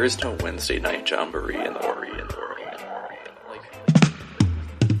 there is no Wednesday night jamboree in the world.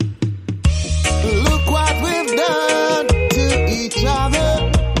 Look what we've done to each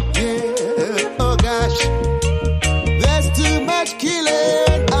other. Yeah, oh gosh. There's too much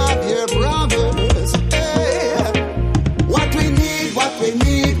killing of your brothers. Hey. What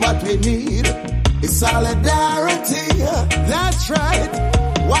we need is solidarity. That's right.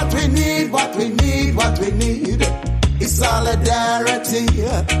 What we need is solidarity.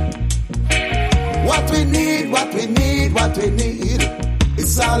 What we need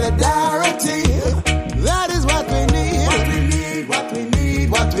is solidarity. That is what we need.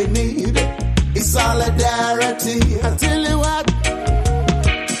 What we need is solidarity. I tell you what,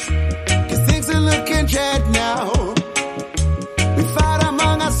 'cause things are looking dread now. We fight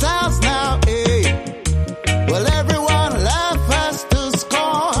among ourselves now, eh? Well, everyone laugh us to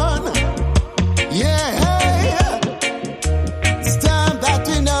scorn. Yeah, it's time that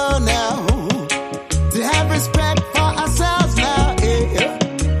we know now to have respect for ourselves now, eh?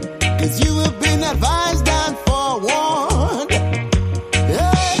 'Cause you have been advised and forewarned.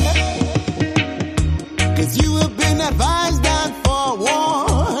 Yeah, 'cause you have been advised and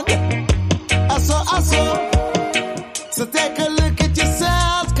forewarned. So take a look at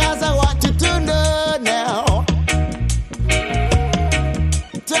yourselves, 'cause I want you to know now.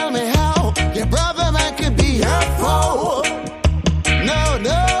 Tell me how your brother man can be your foe. No.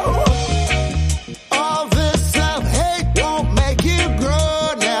 All this self-hate won't make you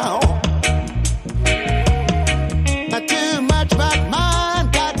grow now. Not too much bad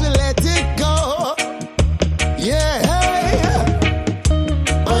mind, got to let it go. Yeah.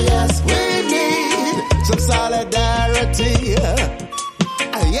 Oh yes, we need some solidarity.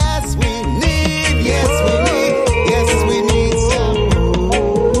 Yes, we need some.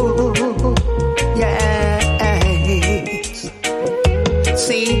 Yes.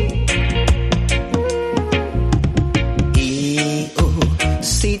 See,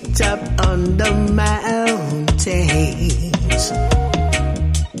 sit up on the mountains.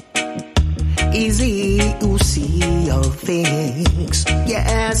 Easy to see your things.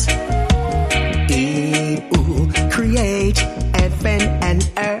 Yes. Create heaven and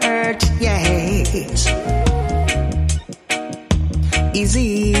earth. Yes.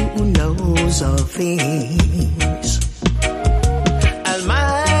 Easy who knows of things.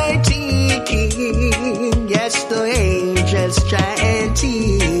 Almighty King, yes, the angels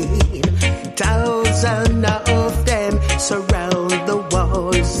chanting, 1,000 of them surround the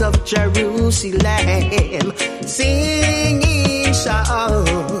walls of Jerusalem, singing song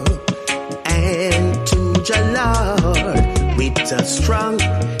and to the Lord with a strong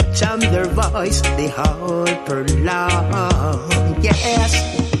thunder voice they all prolong. Yes,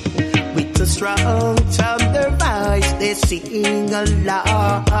 with a strong thunder voice they sing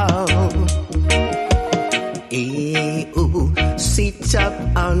along. Who sit up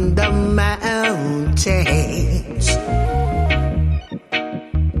on the mountains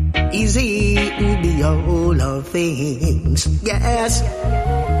is he who be all of things. Yes,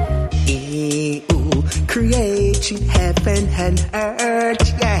 he who created heaven and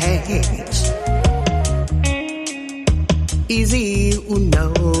earth. Yes, is he who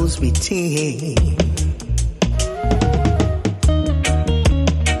knows within.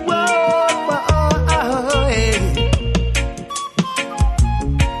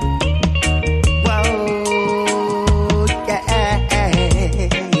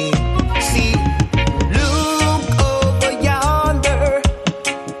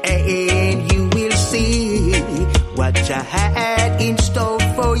 I had in store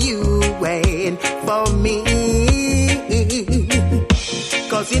for you and for me.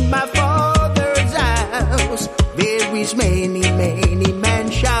 'Cause in my Father's house there is many, many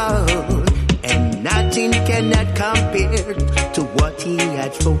mansions, and nothing cannot compare to what He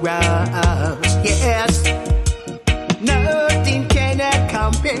had for us. Yes, nothing cannot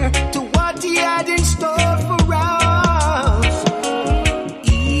compare to what He had in store for us.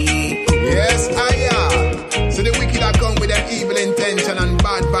 Yes, I am. So the wicked are come with them evil intention and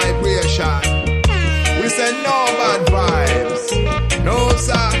bad vibration. We say no bad vibes. No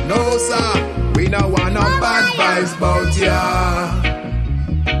sir, no sir. We no want no bad vibes bout ya.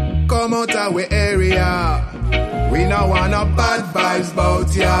 Come out of our area. We no want no bad vibes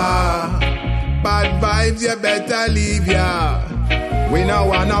bout ya. Bad vibes, you better leave ya. We no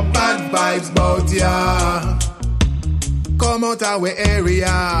want no bad vibes bout ya. Come out of our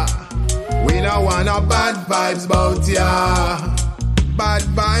area. We don't want no bad vibes bout ya. Bad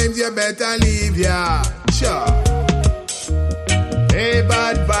vibes, you better leave ya. Sure. Hey,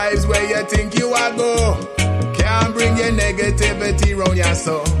 bad vibes, where you think you are go? Can't bring your negativity round ya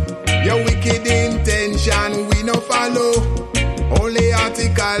so. Your wicked intention, we no follow. Only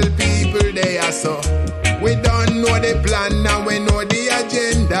article people they are so. We don't know the plan and we know the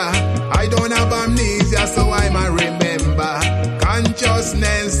agenda. I don't have amnesia, so I might remember.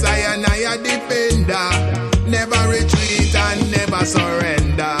 Consciousness, I am a defender. Never retreat and never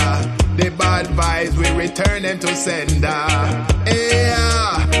surrender. The bad vibes, we return them to sender.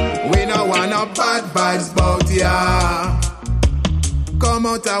 Yeah, we no want no bad vibes bout ya. Come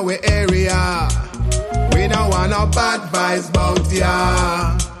out of our area. We no want no bad vibes bout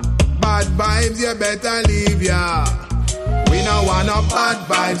ya. Bad vibes, you better leave ya. We no want no bad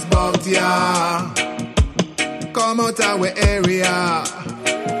vibes bout ya. Come out of our area.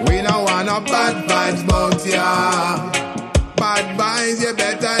 We no want no bad vibes bout ya. Bad vibes, you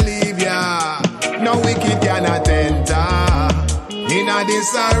better leave ya. No wicked cannot enter in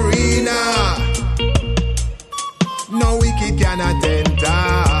this arena. No wicked cannot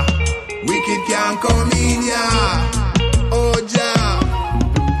enter. Wicked can't come in ya. Oh Jah.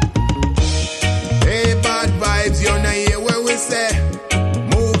 Hey, bad vibes, you know hear what we say.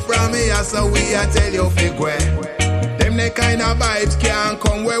 Move from here, so we a tell you fake way. Them the kind of vibes can't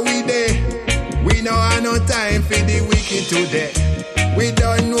come where we dey. We no have no time for the wicked today. We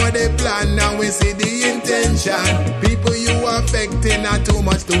don't know the plan and we see the intention. People you affecting are too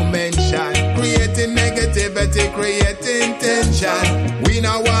much to mention. Creating negativity, creating tension. We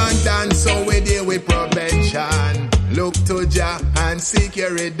no want dance, so we deal with prevention. Look to Jah and seek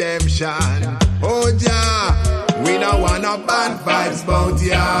your redemption. Oh Jah, we no want no bad vibes bout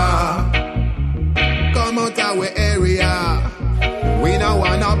ya. Come out of our area. We no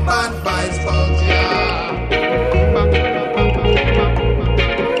want no bad vibes bout ya.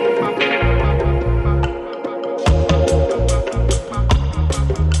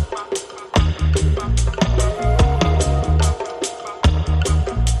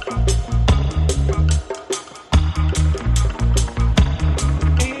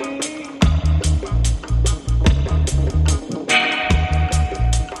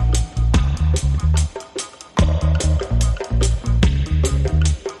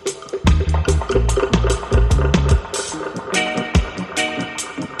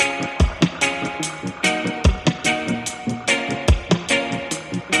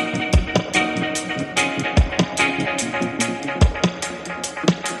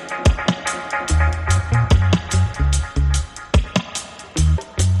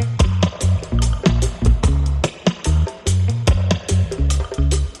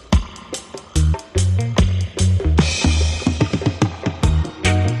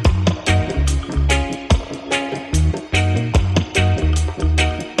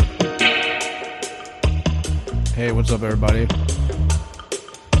 Hey, what's up, everybody?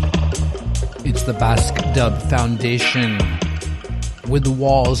 It's the Basque Dub Foundation with the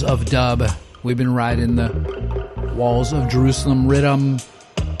Walls of Dub. We've been riding the Walls of Jerusalem rhythm.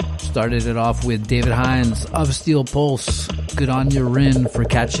 Started it off with David Hines of Steel Pulse. Good on you, Rin, for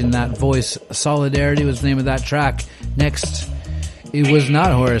catching that voice. Solidarity was the name of that track. Next, it was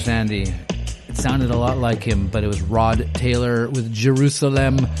not Horace Andy. It sounded a lot like him, but it was Rod Taylor with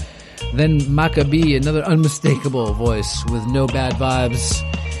Jerusalem. Then Maccabee, another unmistakable voice with No Bad Vibes.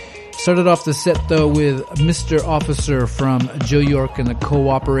 Started off the set, though, with Mr. Officer from Joe York and the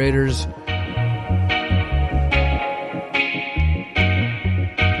Cooperators.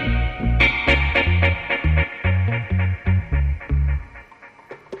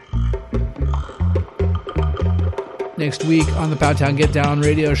 Next week on the PowTown GetDown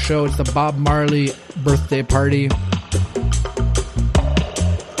radio show, it's the Bob Marley birthday party.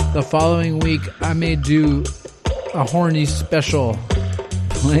 The following week, I may do a horny special,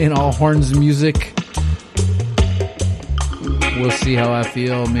 playing all horns music. We'll see how I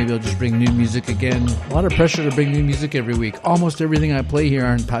feel. Maybe I'll just bring new music again. A lot of pressure to bring new music every week. Almost everything I play here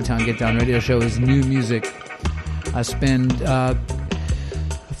on PowTown GetDown radio show is new music. I spend a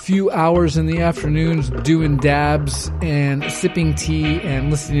few hours in the afternoons doing dabs and sipping tea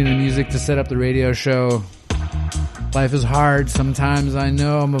and listening to music to set up the show. Life is hard sometimes, I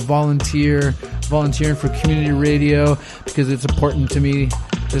know. I'm a volunteering for community radio because it's important to me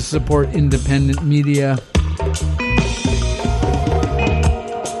to support independent media.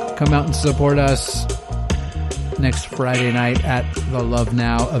 Come out and support us next Friday night at the Love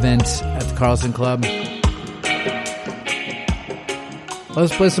Now event at the Carlson Club.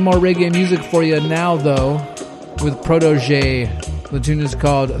 Let's play some more reggae music for you now, though, with Protege. The tune is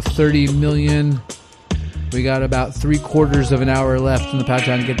called 30 Million. We got about 3/4 of an hour left in the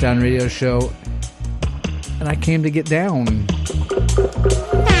PowTown GetDown radio show, and I came to get down.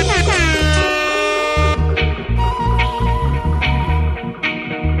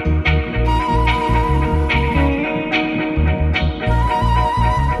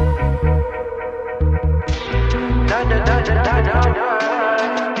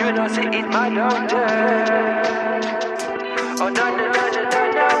 You know, say it my doctor. Oh, no.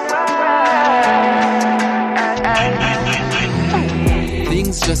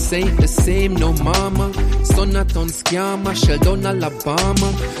 Things just ain't the same, no mama. Son a ton scammer, shell down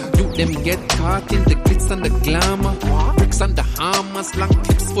Alabama. You them get caught in the glitz and the glamour. Bricks and the hammers, long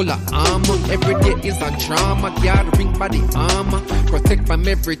clips full of armor. Every day is a drama, guard ring by the armor. Protect from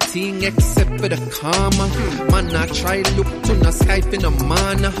everything except for the karma. Man, I try look to the Skype in a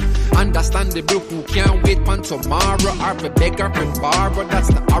manner. Understandable who can't wait for tomorrow. Or a beggar and borrow, that's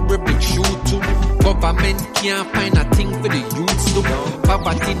the horrible truth too. Government can't find a thing for the youths to.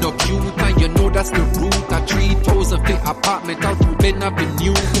 Poverty no cute, and you know that's the root. A 3,000 feet apartment out to Ben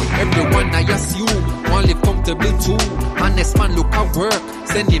Avenue. Everyone I assume want live comfortable too. Honest man look at work,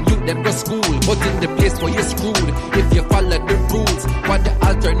 sending youth them to school. But in the place where you're screwed, if you follow the rules, what the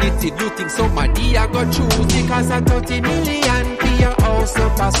alternative you think somebody I go choose? Because a 30 million for your house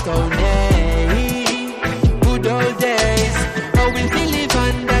up a stone. Good old days, how will we live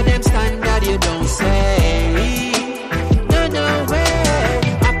under them standard you don't say? No way,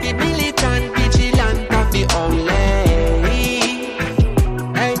 happy militant, vigilant, happy only.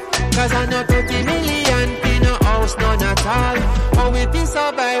 Hey, cause I know 30 million in no house, none at all. How will we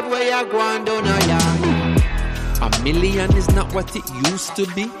survive where you go and do no yard? A million is not what it used to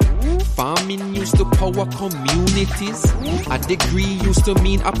be. Farming used to power communities. A degree used to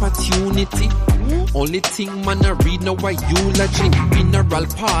mean opportunity. Only thing man I read now a eulogy. Mineral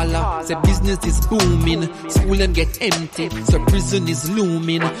parlor, say business is booming. School and get empty, so prison is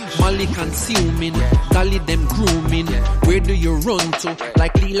looming. Molly consuming, dolly them grooming. Where do you run to?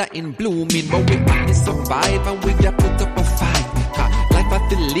 Like Lila in blooming. But we only survive and we get put up a fight. Life have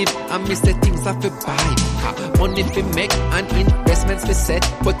to live and miss the things have to buy. Money fi make and investments fi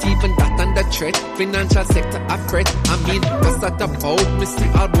set. But even that under threat, financial sector a fret. I mean, what's that about? Me see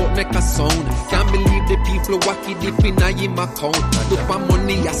all about make a sound. Can't believe the people wacky deep in a him account. Look what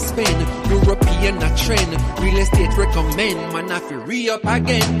money I spend, European a trend. Real estate recommend, man I fi re-up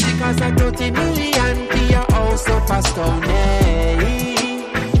again. Because I 30 million for your house up a stone.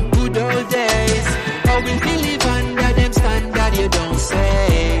 Good old days, how will we live under them standard you don't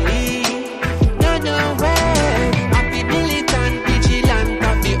say? No way, happy militant, vigilant,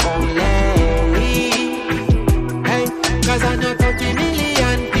 happy only. Hey, cause I know 30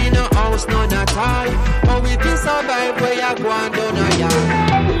 million in no house, none at all. How will we survive where you go and do no yard?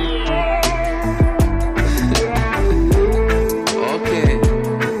 Okay,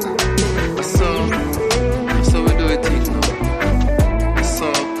 so we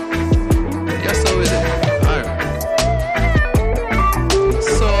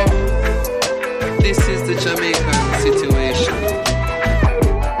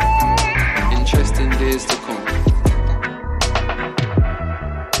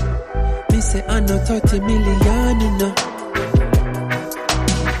 30 million, you know.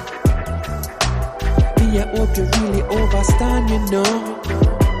 Me, I hope you really overstand, you know.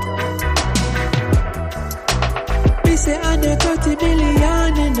 Me say under 30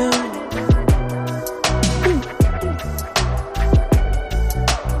 million, you know.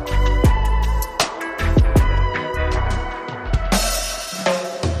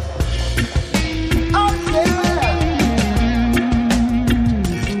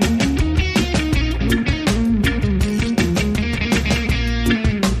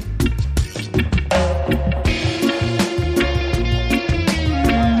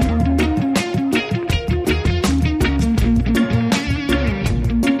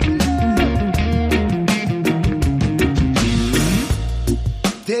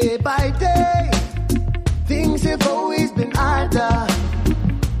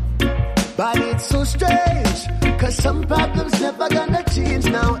 Some problems never gonna change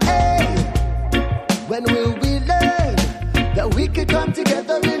now, hey. When will we learn that we could come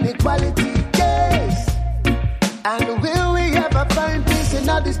together in equality, yes? And will we ever find peace in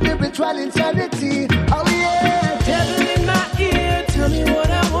all the spiritual insanity? Oh yeah. Devil in my ear, tell me what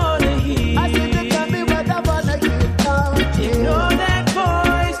I wanna hear. I said to tell me what I wanna hear now, yeah. You know that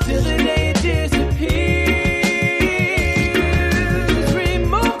voice till the day disappears.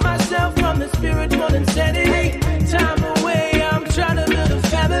 Remove myself from the spiritual insanity. Time away, I'm trying to build a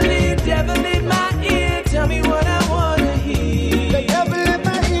family. Devil in my ear, tell me what I wanna hear. The devil in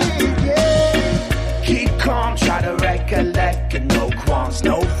my ear, yeah. Keep calm, try to recollect, and no qualms,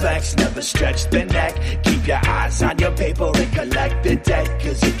 no flex, never stretch the neck. Keep your eyes on your paper and collect the debt.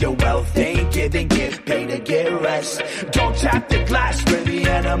 Cause if your wealth ain't giving, give pay to get rest. Don't tap the glass where the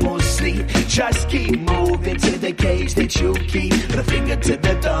animals sleep. Just keep moving to the cage that you keep. Put a finger to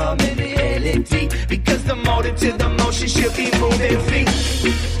the thumb and inhale it deep. Because the motive to the motion should be moving feet.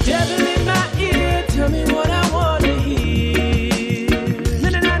 Devil in my ear, tell me what I wanna hear. No,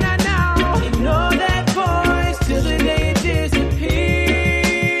 no, no, no, no. Ignore that voice till the day disappears.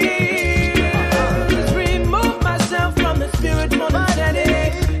 Just remove myself from the spiritual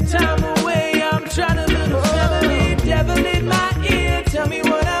insanity. Time away, I'm trying to build a family. Devil in my ear, tell me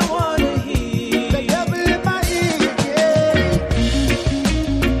what I wanna hear. The devil in my ear, yeah.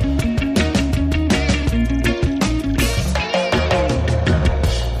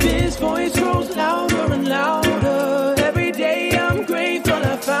 This voice grows louder and louder. Every day I'm grateful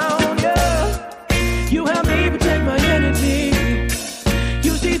I found you. You help me protect my energy.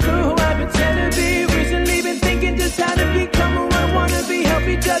 You see through who I pretend to be. Recently been thinking just how to become who I wanna be. Help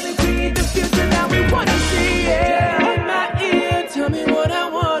each other create the future that we wanna see. Yeah. In my ear, tell me what I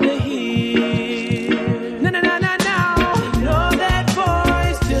wanna hear. No, no, no, no, no. Ignore that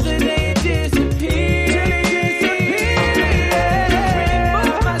voice till the day disappears.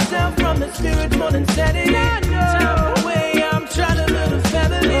 Remove myself from the spiritual insanity. Time away, I'm trying to build a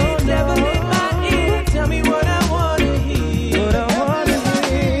family. Devil in my ear, tell me what I wanna hear. What I wanna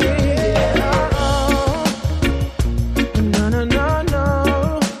hear. No, no, no, no.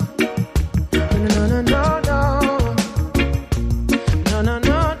 No, no, no, no, no. No, no,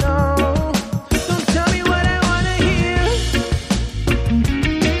 no, no. Don't tell me what I wanna hear.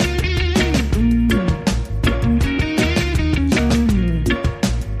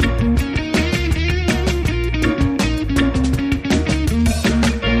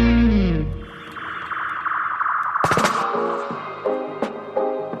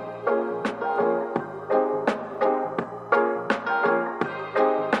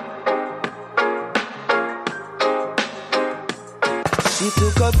 She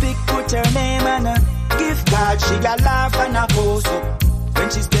took a pic, put her name and a gift card. She got laugh and a pose up. When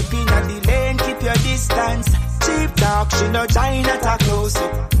she step in at the lane, keep your distance. Cheap talk, she no join at a close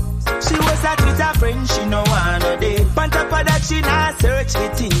up. She was a Twitter friend, she no wanna date. On top of that, she not search the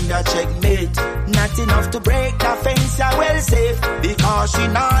Tinder checkmate. Not enough to break the fence, I well safe. Because she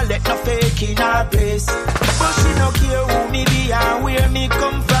not let no fake in her place. But she no care who me be and where me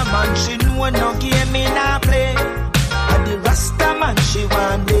come from. And she know no game me not play. And the Rasta man she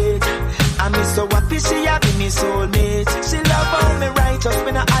want date. And me so happy she a be me soulmate. She love how me righteous,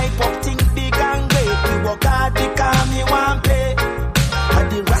 me no hype up, think big and great. Me work hard because me want play.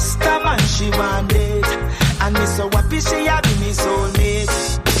 And the Rasta man she want date. And me so happy she a be me soulmate.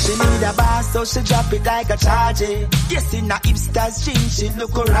 She need a boss so she drop it like a charge. Yes in a hipster's jeans she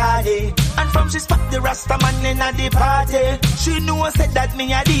look alrighty. And from she spot the Rasta man in a the party. She know said that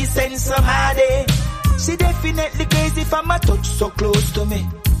me a decent somebody. She definitely crazy for my touch so close to me.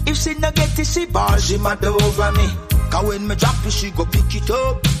 If she no get it, she ball, she mad over me. Cause when me drop it, she go pick it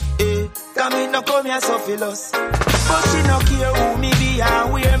up. Come in, no come here, so philosophy. But she no care who me be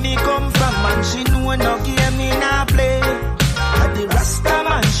or where me come from, and she know no game me nah play. At the Rasta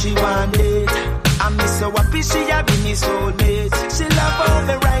man she want it, and me so happy she a be me soulmate. She love how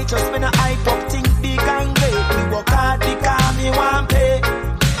me righteous, me no hype up, think big and great. Me work hard because me want pay.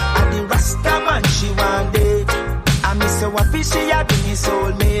 At the Rasta man she want it, and me so happy she a be me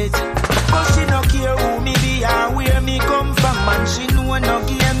soulmate. But she no care who me be or where me come from, and she know no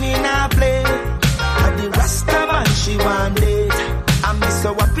game me nah play. At the Rasta man she want it, and me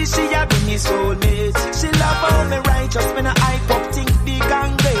so happy she a be me soulmate. She love how me righteous, me no hype up, think big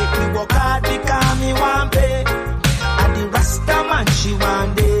and great. Me work hard because me want pay. At the Rasta man she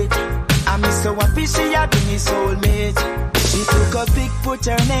want it, and me so happy she a be me soulmate. She took a pic, put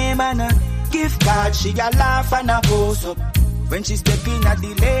her name on a gift card. She a laugh and a pose up. When she step in at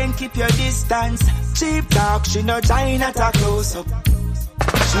the lane, keep your distance. Cheap talk, she no join at a close up.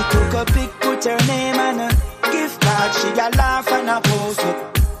 She took a pic, put her name on a gift card. She a laugh and a pose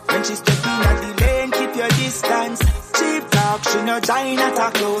up. When she step in at the lane, keep your distance. Cheap talk, she no join at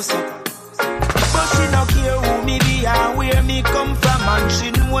a close up. But she no care who me be or where me come from, and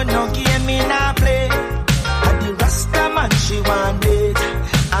she know no game me nah play. At the Rasta man she want it,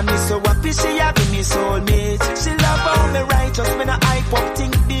 and me so happy she a be me soulmate. She love how me righteous, me no hype up,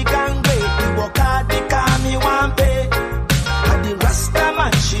 think big and great. Me work hard because me want pay. At the Rasta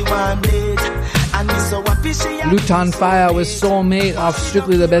man she want it, and me so happy she a Luton Fire with Soulmate off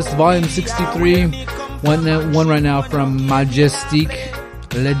Strictly the Best Volume 63. One right now from Majestic,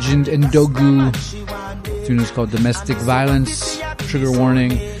 Legend and Dogu. The tune is called Domestic Violence. Trigger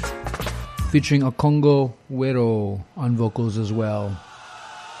warning. Featuring Okongo Wero on vocals as well.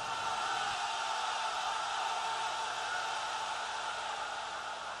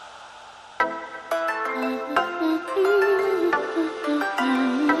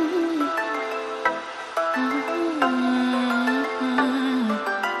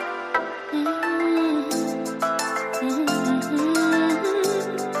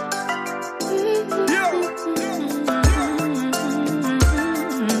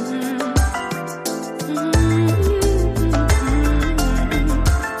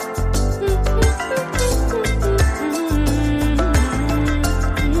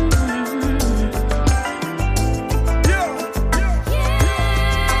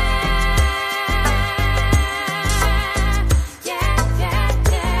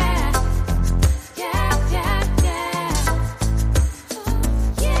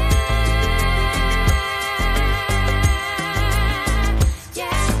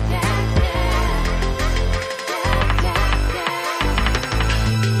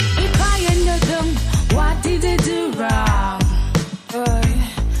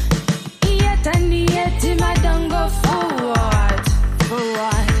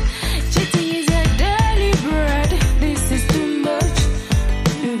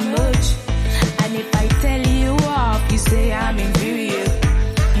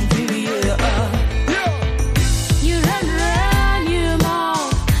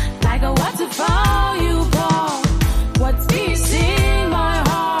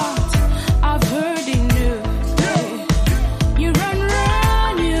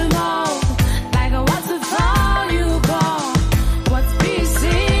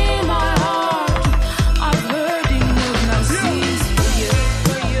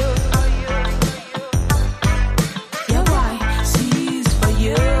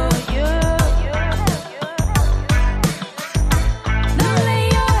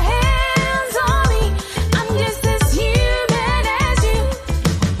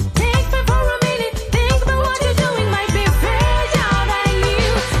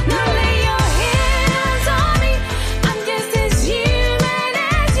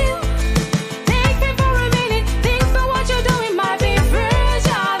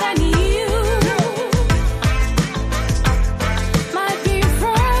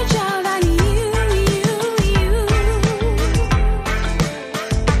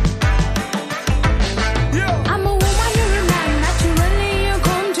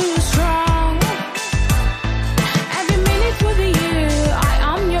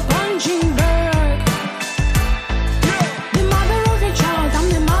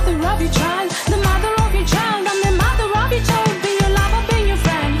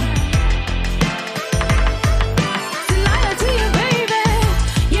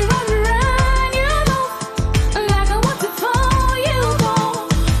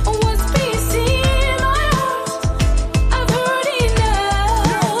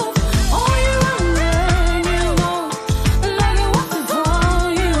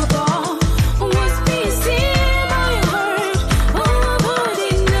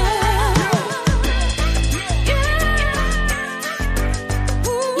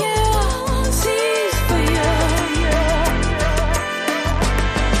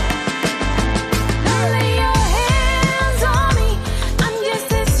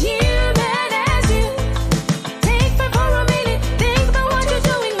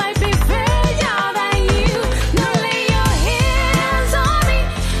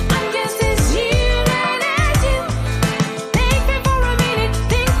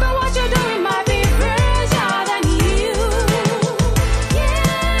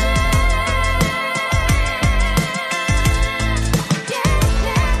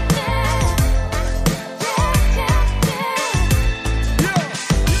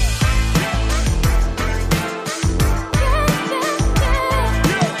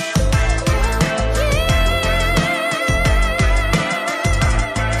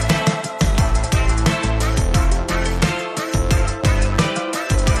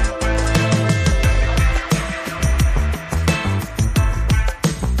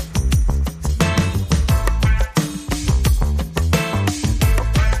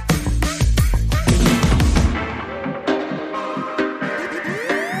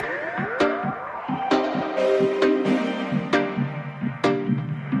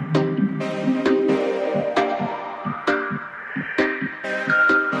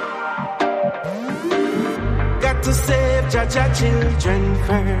 Jaja children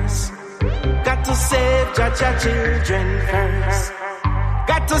first. Got to save Jaja children first.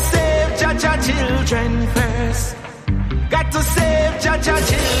 Got to save Jaja children first. Got to save Jaja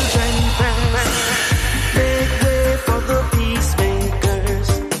children first. Make way for the peacemakers.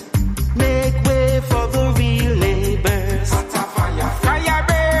 Make way for the real laborers. Fire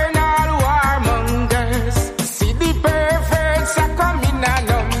burn all warmongers. See the perverts are coming in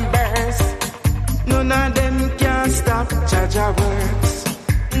numbers. None of them can stop Jaja works.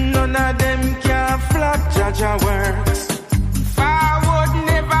 None of them can flop Jaja works. Forward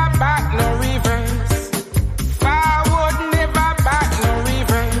never back, no reverse. Forward never back, no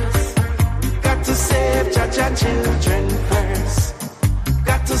reverse. Got to save Jaja children first.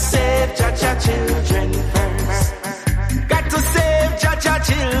 Got to save Jaja children first. Got to save Jaja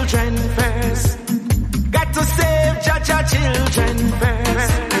children first. Got to save Jaja children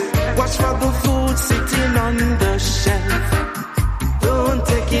first. Watch for the food sitting on the shelf. Don't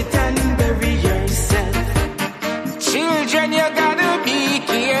take it and bury yourself. Children, you gotta be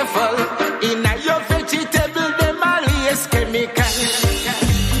careful. In your vegetable, them all is chemical.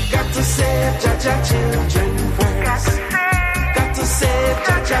 Got to save Jaja children first. Got to save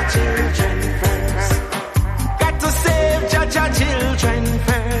Jaja children first. Got to save Jaja children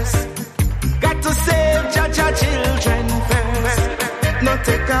first. Got to save Jaja children first. No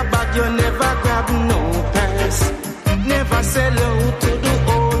take a bag, you never grab no purse. Never sell out to the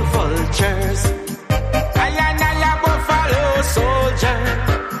old vultures. I am a buffalo soldier.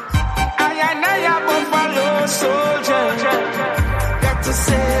 I am a buffalo soldier. Got to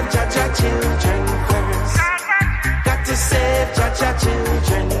save Jaja children first. Got to save Jaja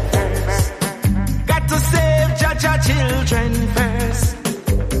children first. Got to save Jaja children first.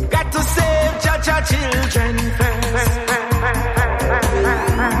 Got to save Jaja children first.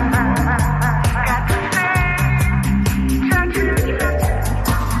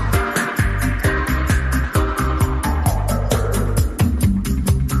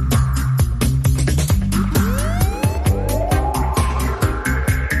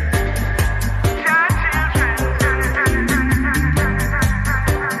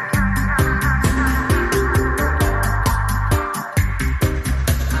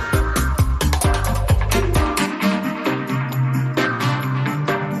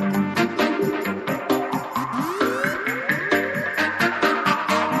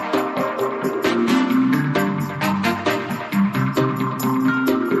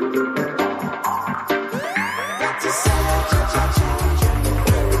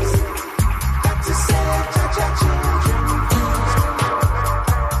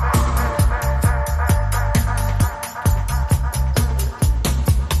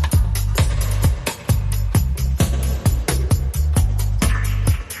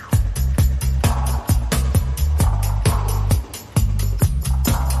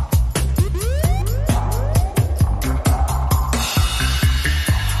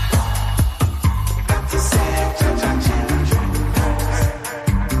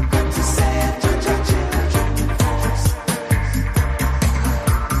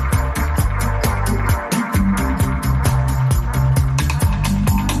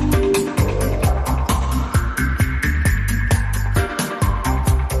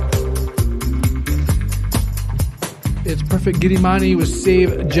 Perfect Giddimani with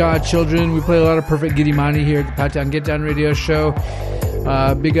Save Jah Children. We play a lot of Perfect Giddimani here at the PowTown GetDown radio show.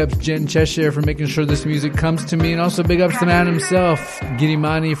 Big ups Jen Cheshire for making sure this music comes to me, and also big ups the man himself,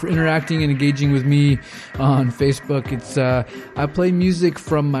 Giddimani, for interacting and engaging with me on Facebook. It's I play music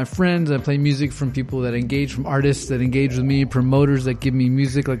from my friends, I play music from people that engage, from artists that engage with me, promoters that give me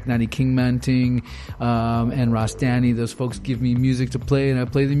music like Nani King Manting and Ross Danny. Those folks give me music to play, and I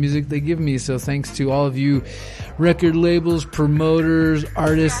play the music they give me. So thanks to all of you record labels, promoters,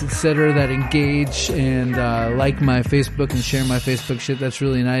 artists, etc. that engage and like my Facebook and share my Facebook shit. That's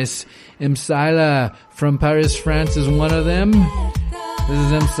really nice. Msaila from Paris, France is one of them. This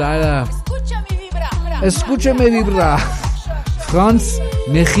is Msaila. Escúchame vibra. France,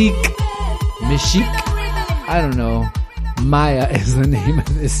 Mexique. I don't know. Maya is the name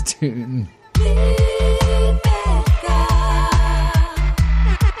of this tune.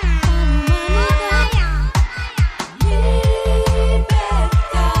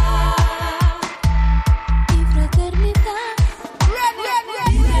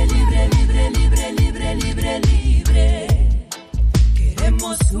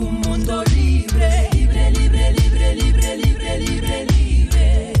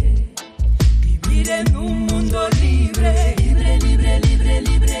 En un mundo libre, libre, libre, libre,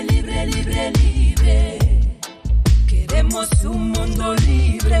 libre, libre, libre, libre.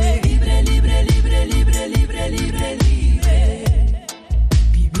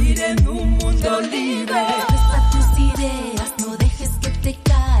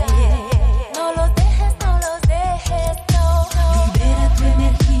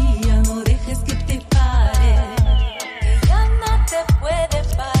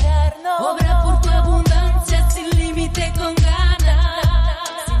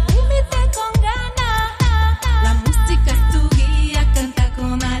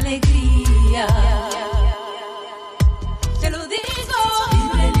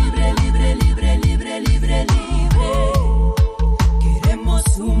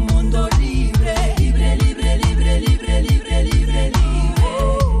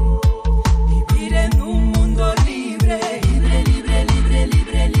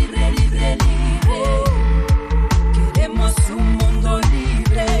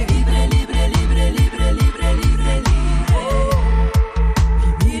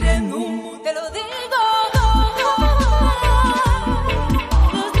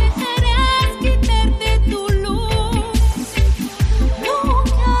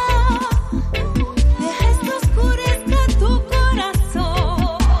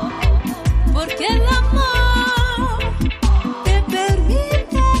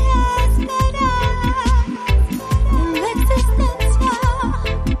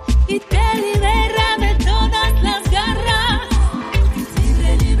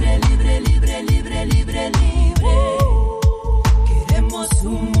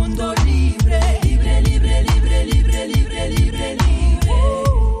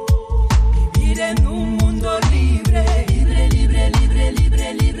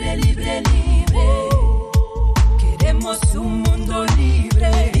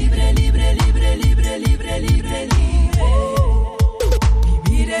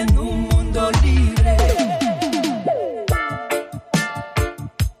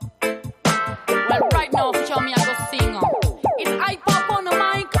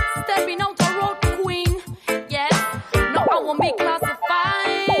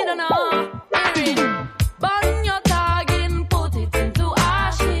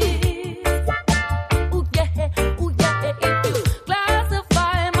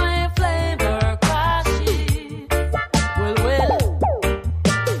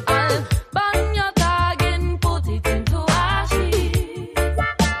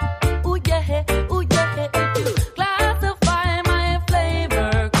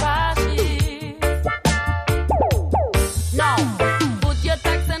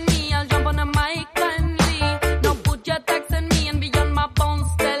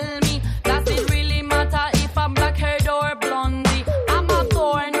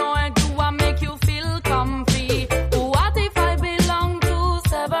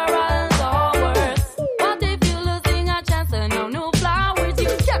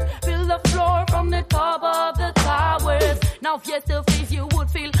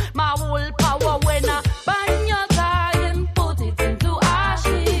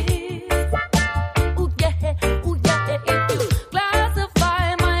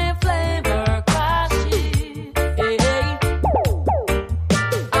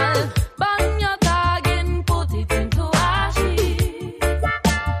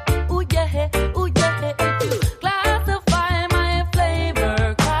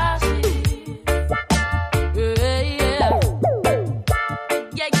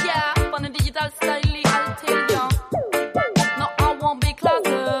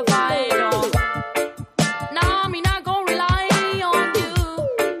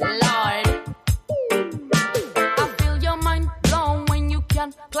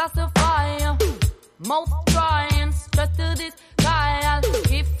 can classify. Most try and stress to this guy.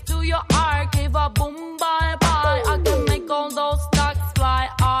 If to your heart, give a boom, bye bye. I can make all those stocks fly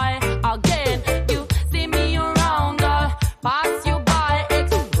high again. You see me around, I'll pass you by.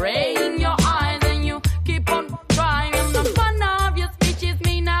 X-ray in your eyes, and you keep on trying. I'm not fun of your speeches,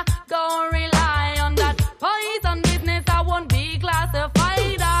 me now go rely on that poison business. I won't be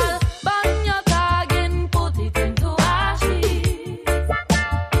classified. I'll burn your tag and put it into ashes.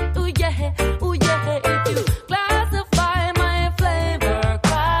 Ooh yeah, ooh yeah. If you classify my flavor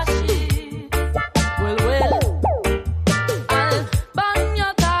crashes, well, I'll burn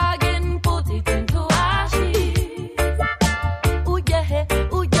your tag and put it into ashes. Ooh yeah,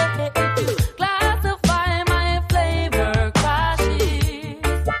 ooh yeah. If you classify my flavor crashes.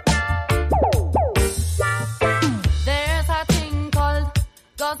 There's a thing called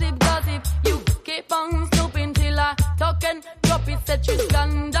gossip, gossip. You keep on snooping till I talk and drop it, set you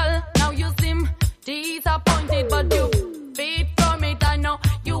scandal. Now you seem disappointed, but you feed from it. I know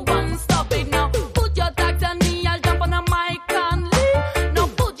you won't stop it now. Put your tags on me, I'll jump on a mic and leave. Now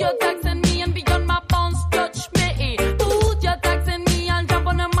put your tags on me and beyond my bounds, touch me. Put your tags on me, I'll jump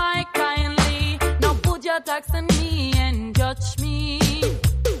on a mic kindly. Now put your tags on me and judge me.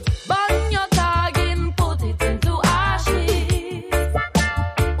 Burn your tag and put it into ashes.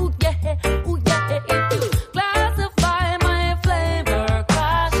 Ooh yeah, ooh yeah. If you classify my flavor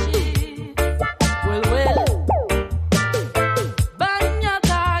crashes, well, burn your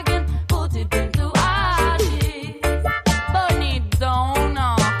tag and put it into ashes. Burn it down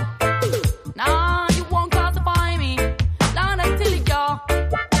now. Nah, you won't classify me. Down until you go.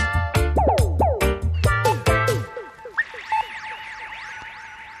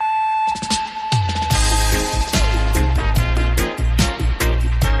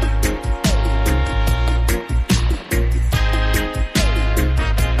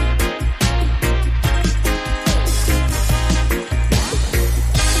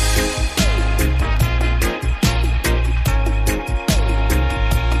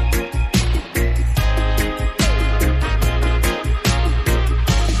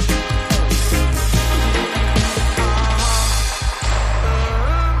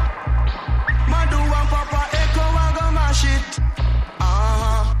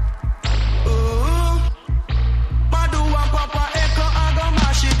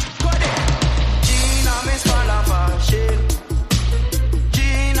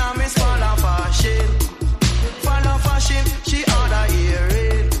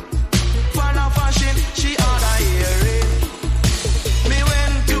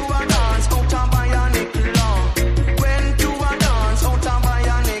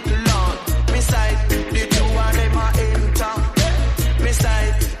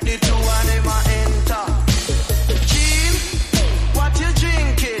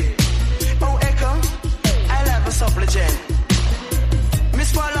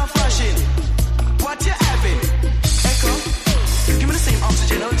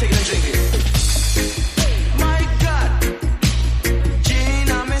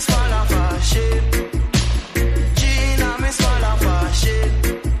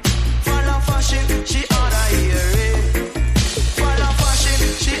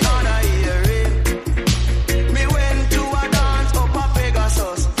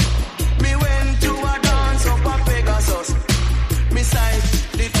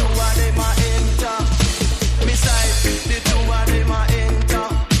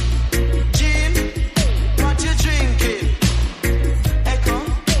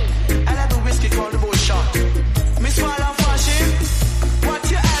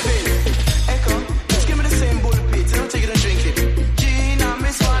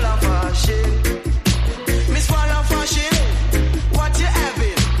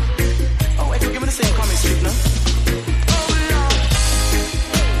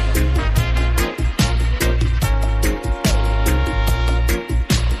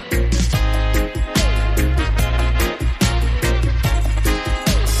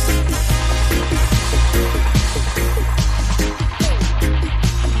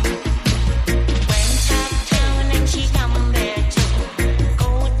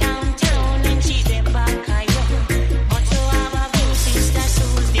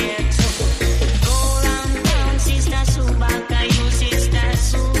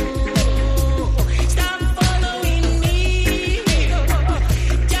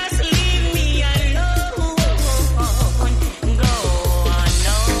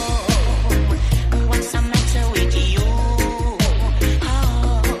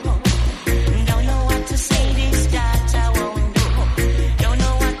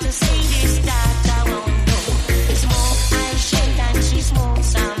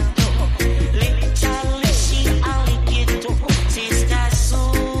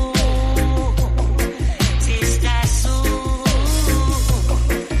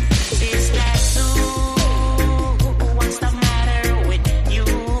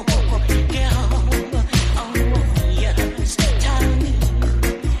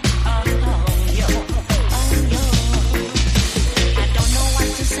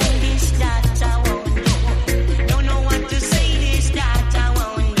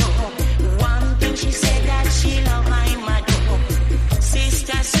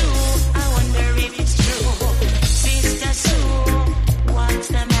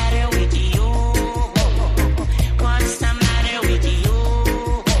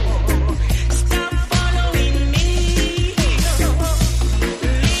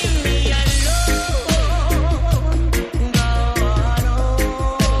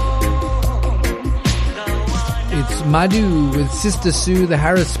 Madhu with Sister Sue, the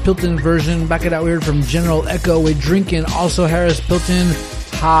Harris Pilton version. Back it out, we heard from General Echo with Drinkin', also Harris Pilton.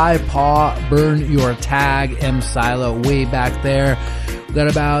 High Paw, Burn Your Tag, M. Silo, way back there. We got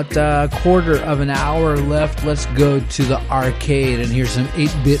about a quarter of an hour left. Let's go to the arcade and hear some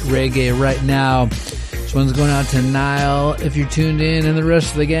 8-bit reggae right now. This one's going out to Nile, if you're tuned in, and the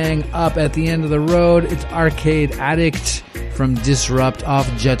rest of the gang up at the end of the road. It's Arcade Addict from Disrupt off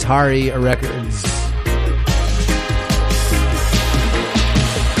Jatari Records.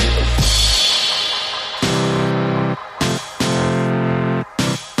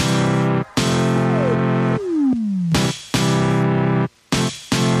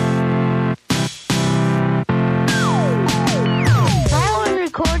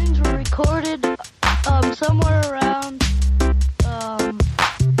 Somewhere around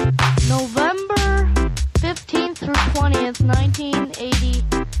November 15th through 20th,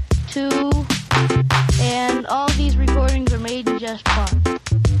 1982, and all these recordings are made in just fun.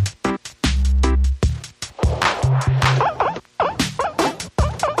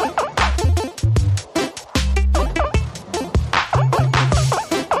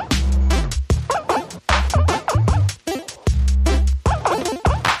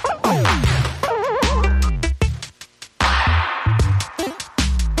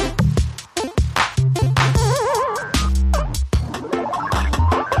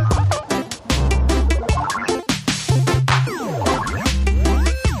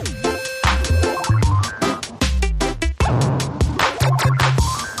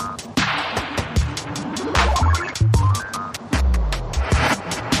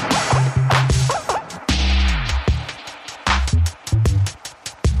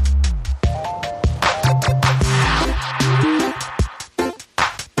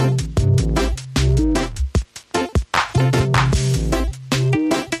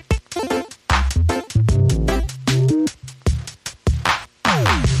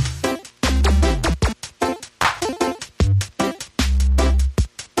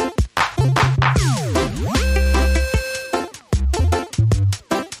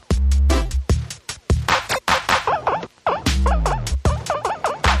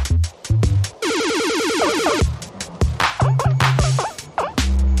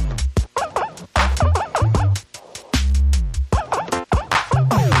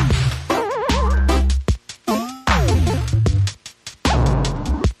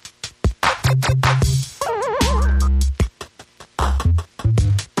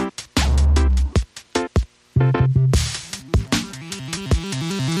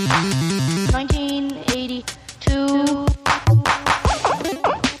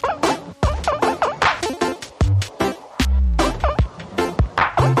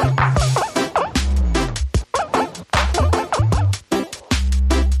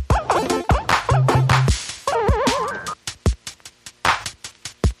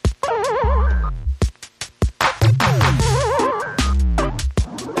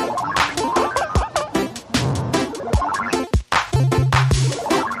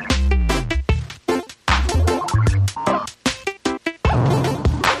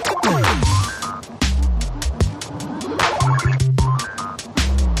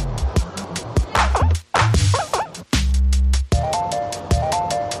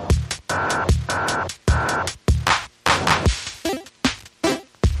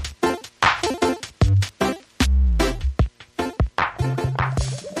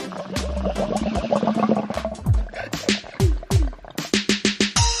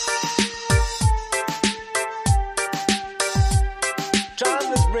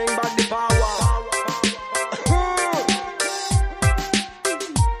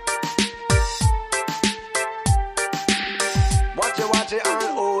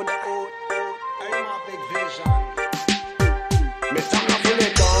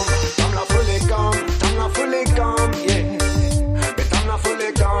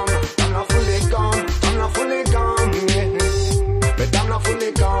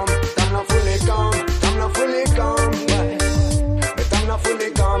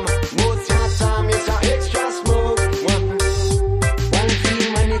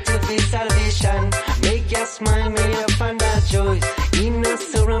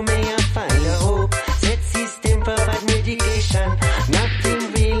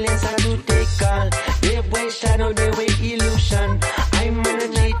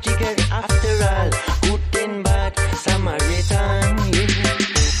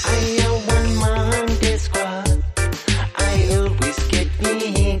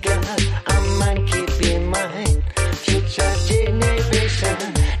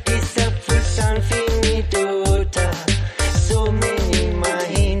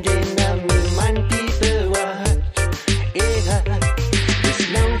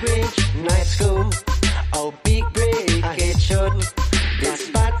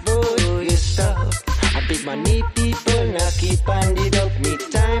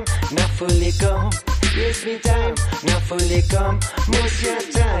 Most your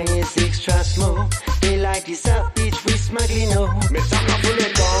time is extra smooth. They like this up beach we smuggling know. Me tam la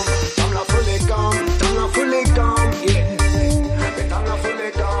fully gum, tam la fully gum, tam la fully gum, yeah. Me tam la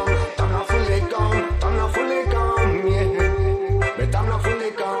fully gum, tam la fully gum, tam la fully gum, yeah. Me tam la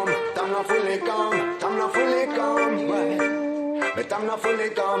fully gum, tam la fully gum, tam la fully gum, yeah. Me tam la fully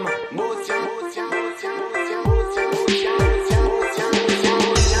gum, motion, motion, motion, motion, motion, motion, motion, motion, motion.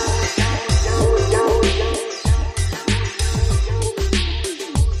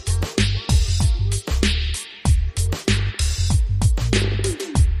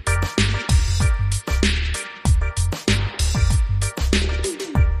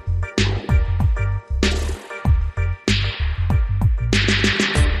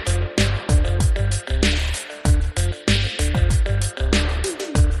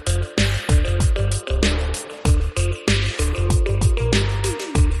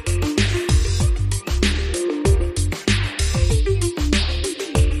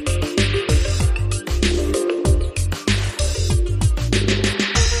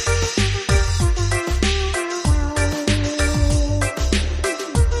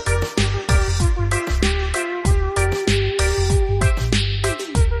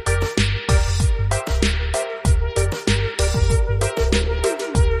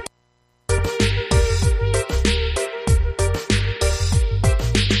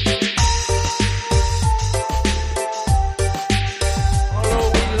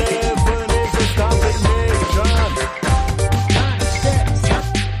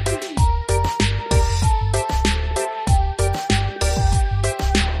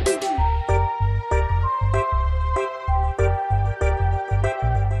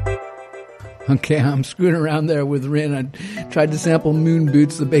 Okay, I'm screwing around there with Rin. I tried to sample Moon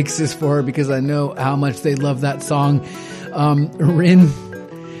Boots, the bassist, for her because I know how much they love that song. Rin,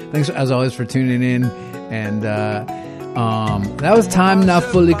 thanks as always for tuning in. And that was Time Not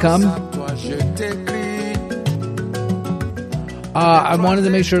Fully Come. I wanted to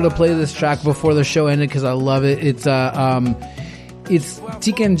make sure to play this track before the show ended because I love it. It's Tiken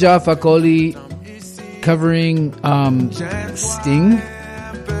Jah Fakoly covering Sting.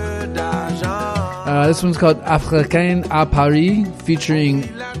 This one's called Africain à Paris, featuring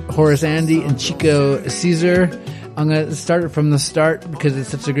Horace Andy and Chico Caesar. I'm going to start it from the start because it's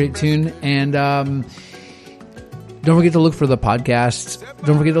such a great tune. And don't forget to look for the podcast.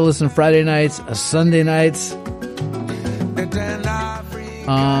 Don't forget to listen Friday nights, Sunday nights.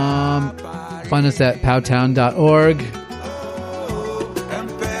 Find us at PowTown.org.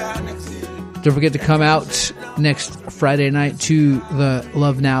 Don't forget to come out next Friday night to the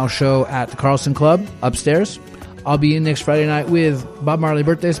Love Now show at the Carlson Club upstairs. I'll be in next Friday night with Bob Marley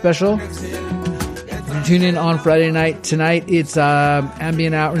birthday special. Tune in on Friday night. Tonight it's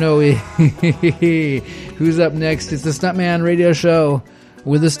Ambient Hour. No, who's up next? It's the Stuntman radio show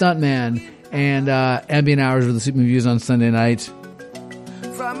with the Stuntman and Ambient Hours with the Super Reviews on Sunday night.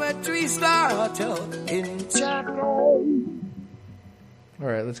 From a 3-star hotel in Chicago. All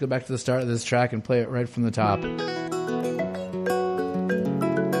right, let's go back to the start of this track and play it right from the top.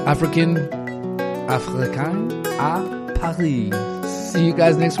 Africain à Paris. See you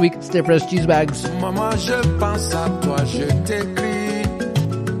guys next week. Stay fresh, cheese bags. Maman, je pense à toi, je t'écris.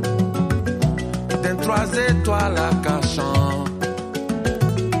 D'un 3 étoiles à cachant.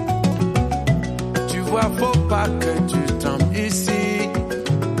 Tu vois, faut pas que tu tombes ici.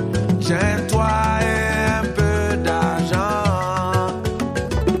 J'ai un toit et un peu d'argent.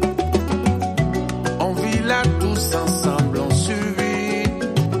 On vit là tous ensemble, on survit.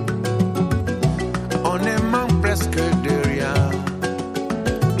 On ne manque presque de rien.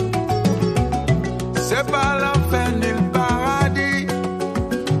 C'est pas l'enfer ni le paradis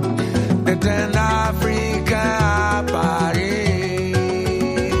d'être un Africain à Paris.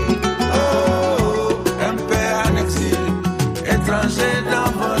 Oh, un père en exil, étranger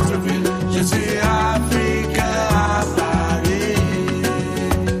dans votre ville. Je suis Africain à Paris.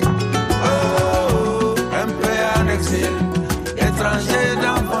 Oh, un père en exil, étranger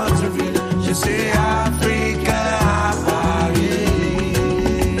dans votre ville. Je suis Africain à Paris.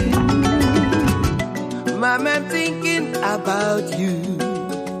 Mom, I'm thinking about you.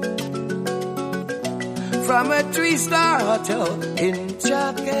 From a 3-star hotel in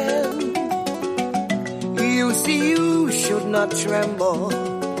Chicago. You see, you should not tremble.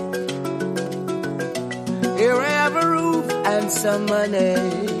 Here I have a roof and some money.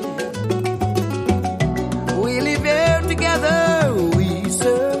 We live here together, we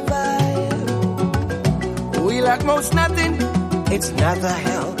survive. We lack most nothing, it's neither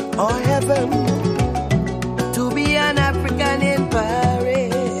hell or heaven. To be an African in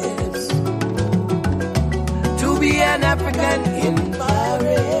Paris. To be an African in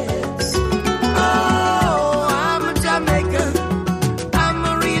Paris. Oh, I'm a Jamaican. I'm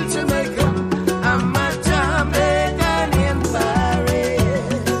a real Jamaican. I'm a Jamaican in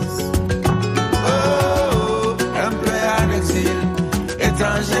Paris. Oh, un peu en exil,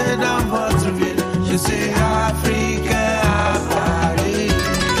 étranger dans votre ville. Je suis africain à Paris.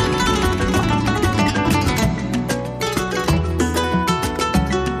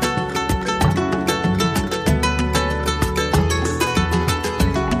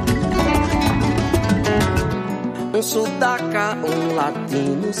 Um sudaca, um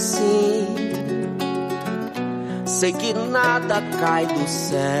latino, sim. Sei que nada cai do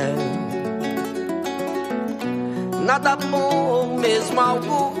céu. Nada bom ou mesmo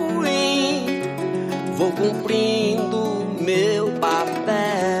algo ruim. Vou cumprindo meu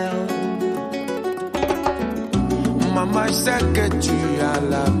papel. Maman, je sais que tu as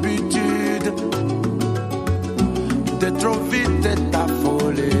l'habitude de trop vite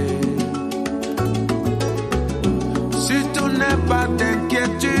t'affoler. Si tu n'es pas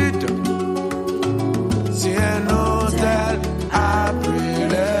d'inquiétude, si un hôtel a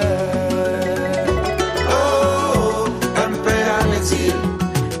brûlé. Oh, un peu en exil,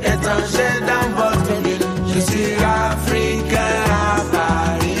 étranger dans votre ville. Je suis africain à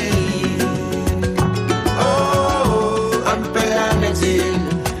Paris. Oh, un peu en exil,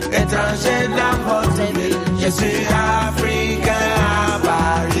 étranger dans votre ville. Je suis africain à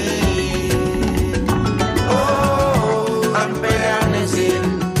Paris.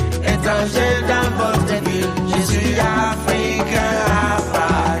 Étranger dans votre ville, je suis africain à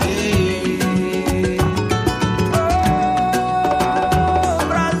Paris. Oh,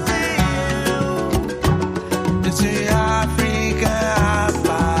 Brésil, je suis africain à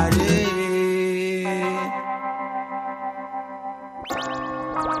Paris.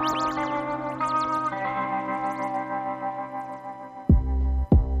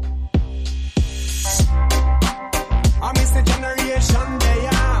 I miss the generation there.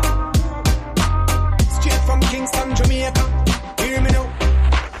 From Kingston, Jamaica, hear me now.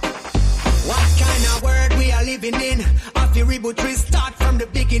 What kind of world we are living in? Have to reboot, restart from the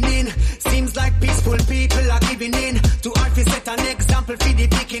beginning. Seems like peaceful people are giving in. To art we set an example for the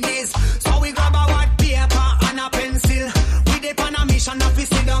beginnings. So we grab a white paper and a pencil. We dey on a mission, have to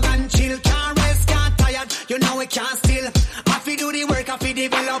sit down and chill. Can't rest, can't tired, you know we can't still. Have to do the work, have to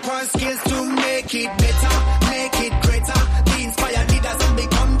develop our skills to make it better, make it greater. Be inspired leaders and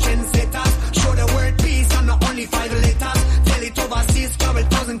become trendsetters. Show the word peace and not only 5 letters. Tell it overseas, travel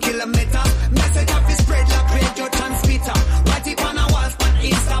 1,000 kilometers. Message have to spread like radio transmitter. Write it on a wall, on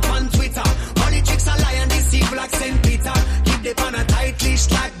Insta, on Twitter. Politics are lie and deceive like St. Peter. Keep the pan a tight leash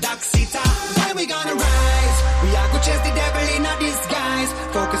like Doc Sita. When we gonna rise? We are gonna chase the devil in a disguise.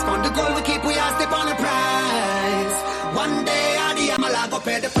 Focus on the goal we keep, we are step on the prize. One day or the Amala go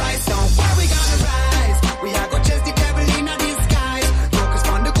pay the price. So where we gonna rise? We are gonna chase the devil in a disguise. Focus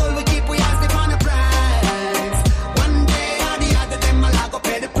on the goal we keep, we are step on the prize. One day or the other, them Amala go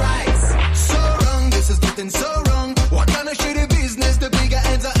pay the price. So wrong, this is getting so wrong. What kind of shitty business the bigger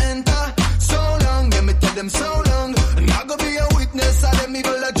ends I enter? So long, let me tell them so long. Not gonna be a witness of them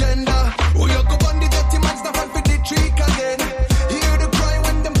evil agenda. We are go on the dirty man's not for the trick again. Hear the cry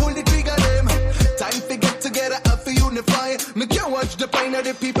when them pull the trigger them. Time to get together, have to unify. Me can't watch the pain of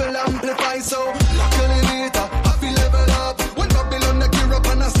the people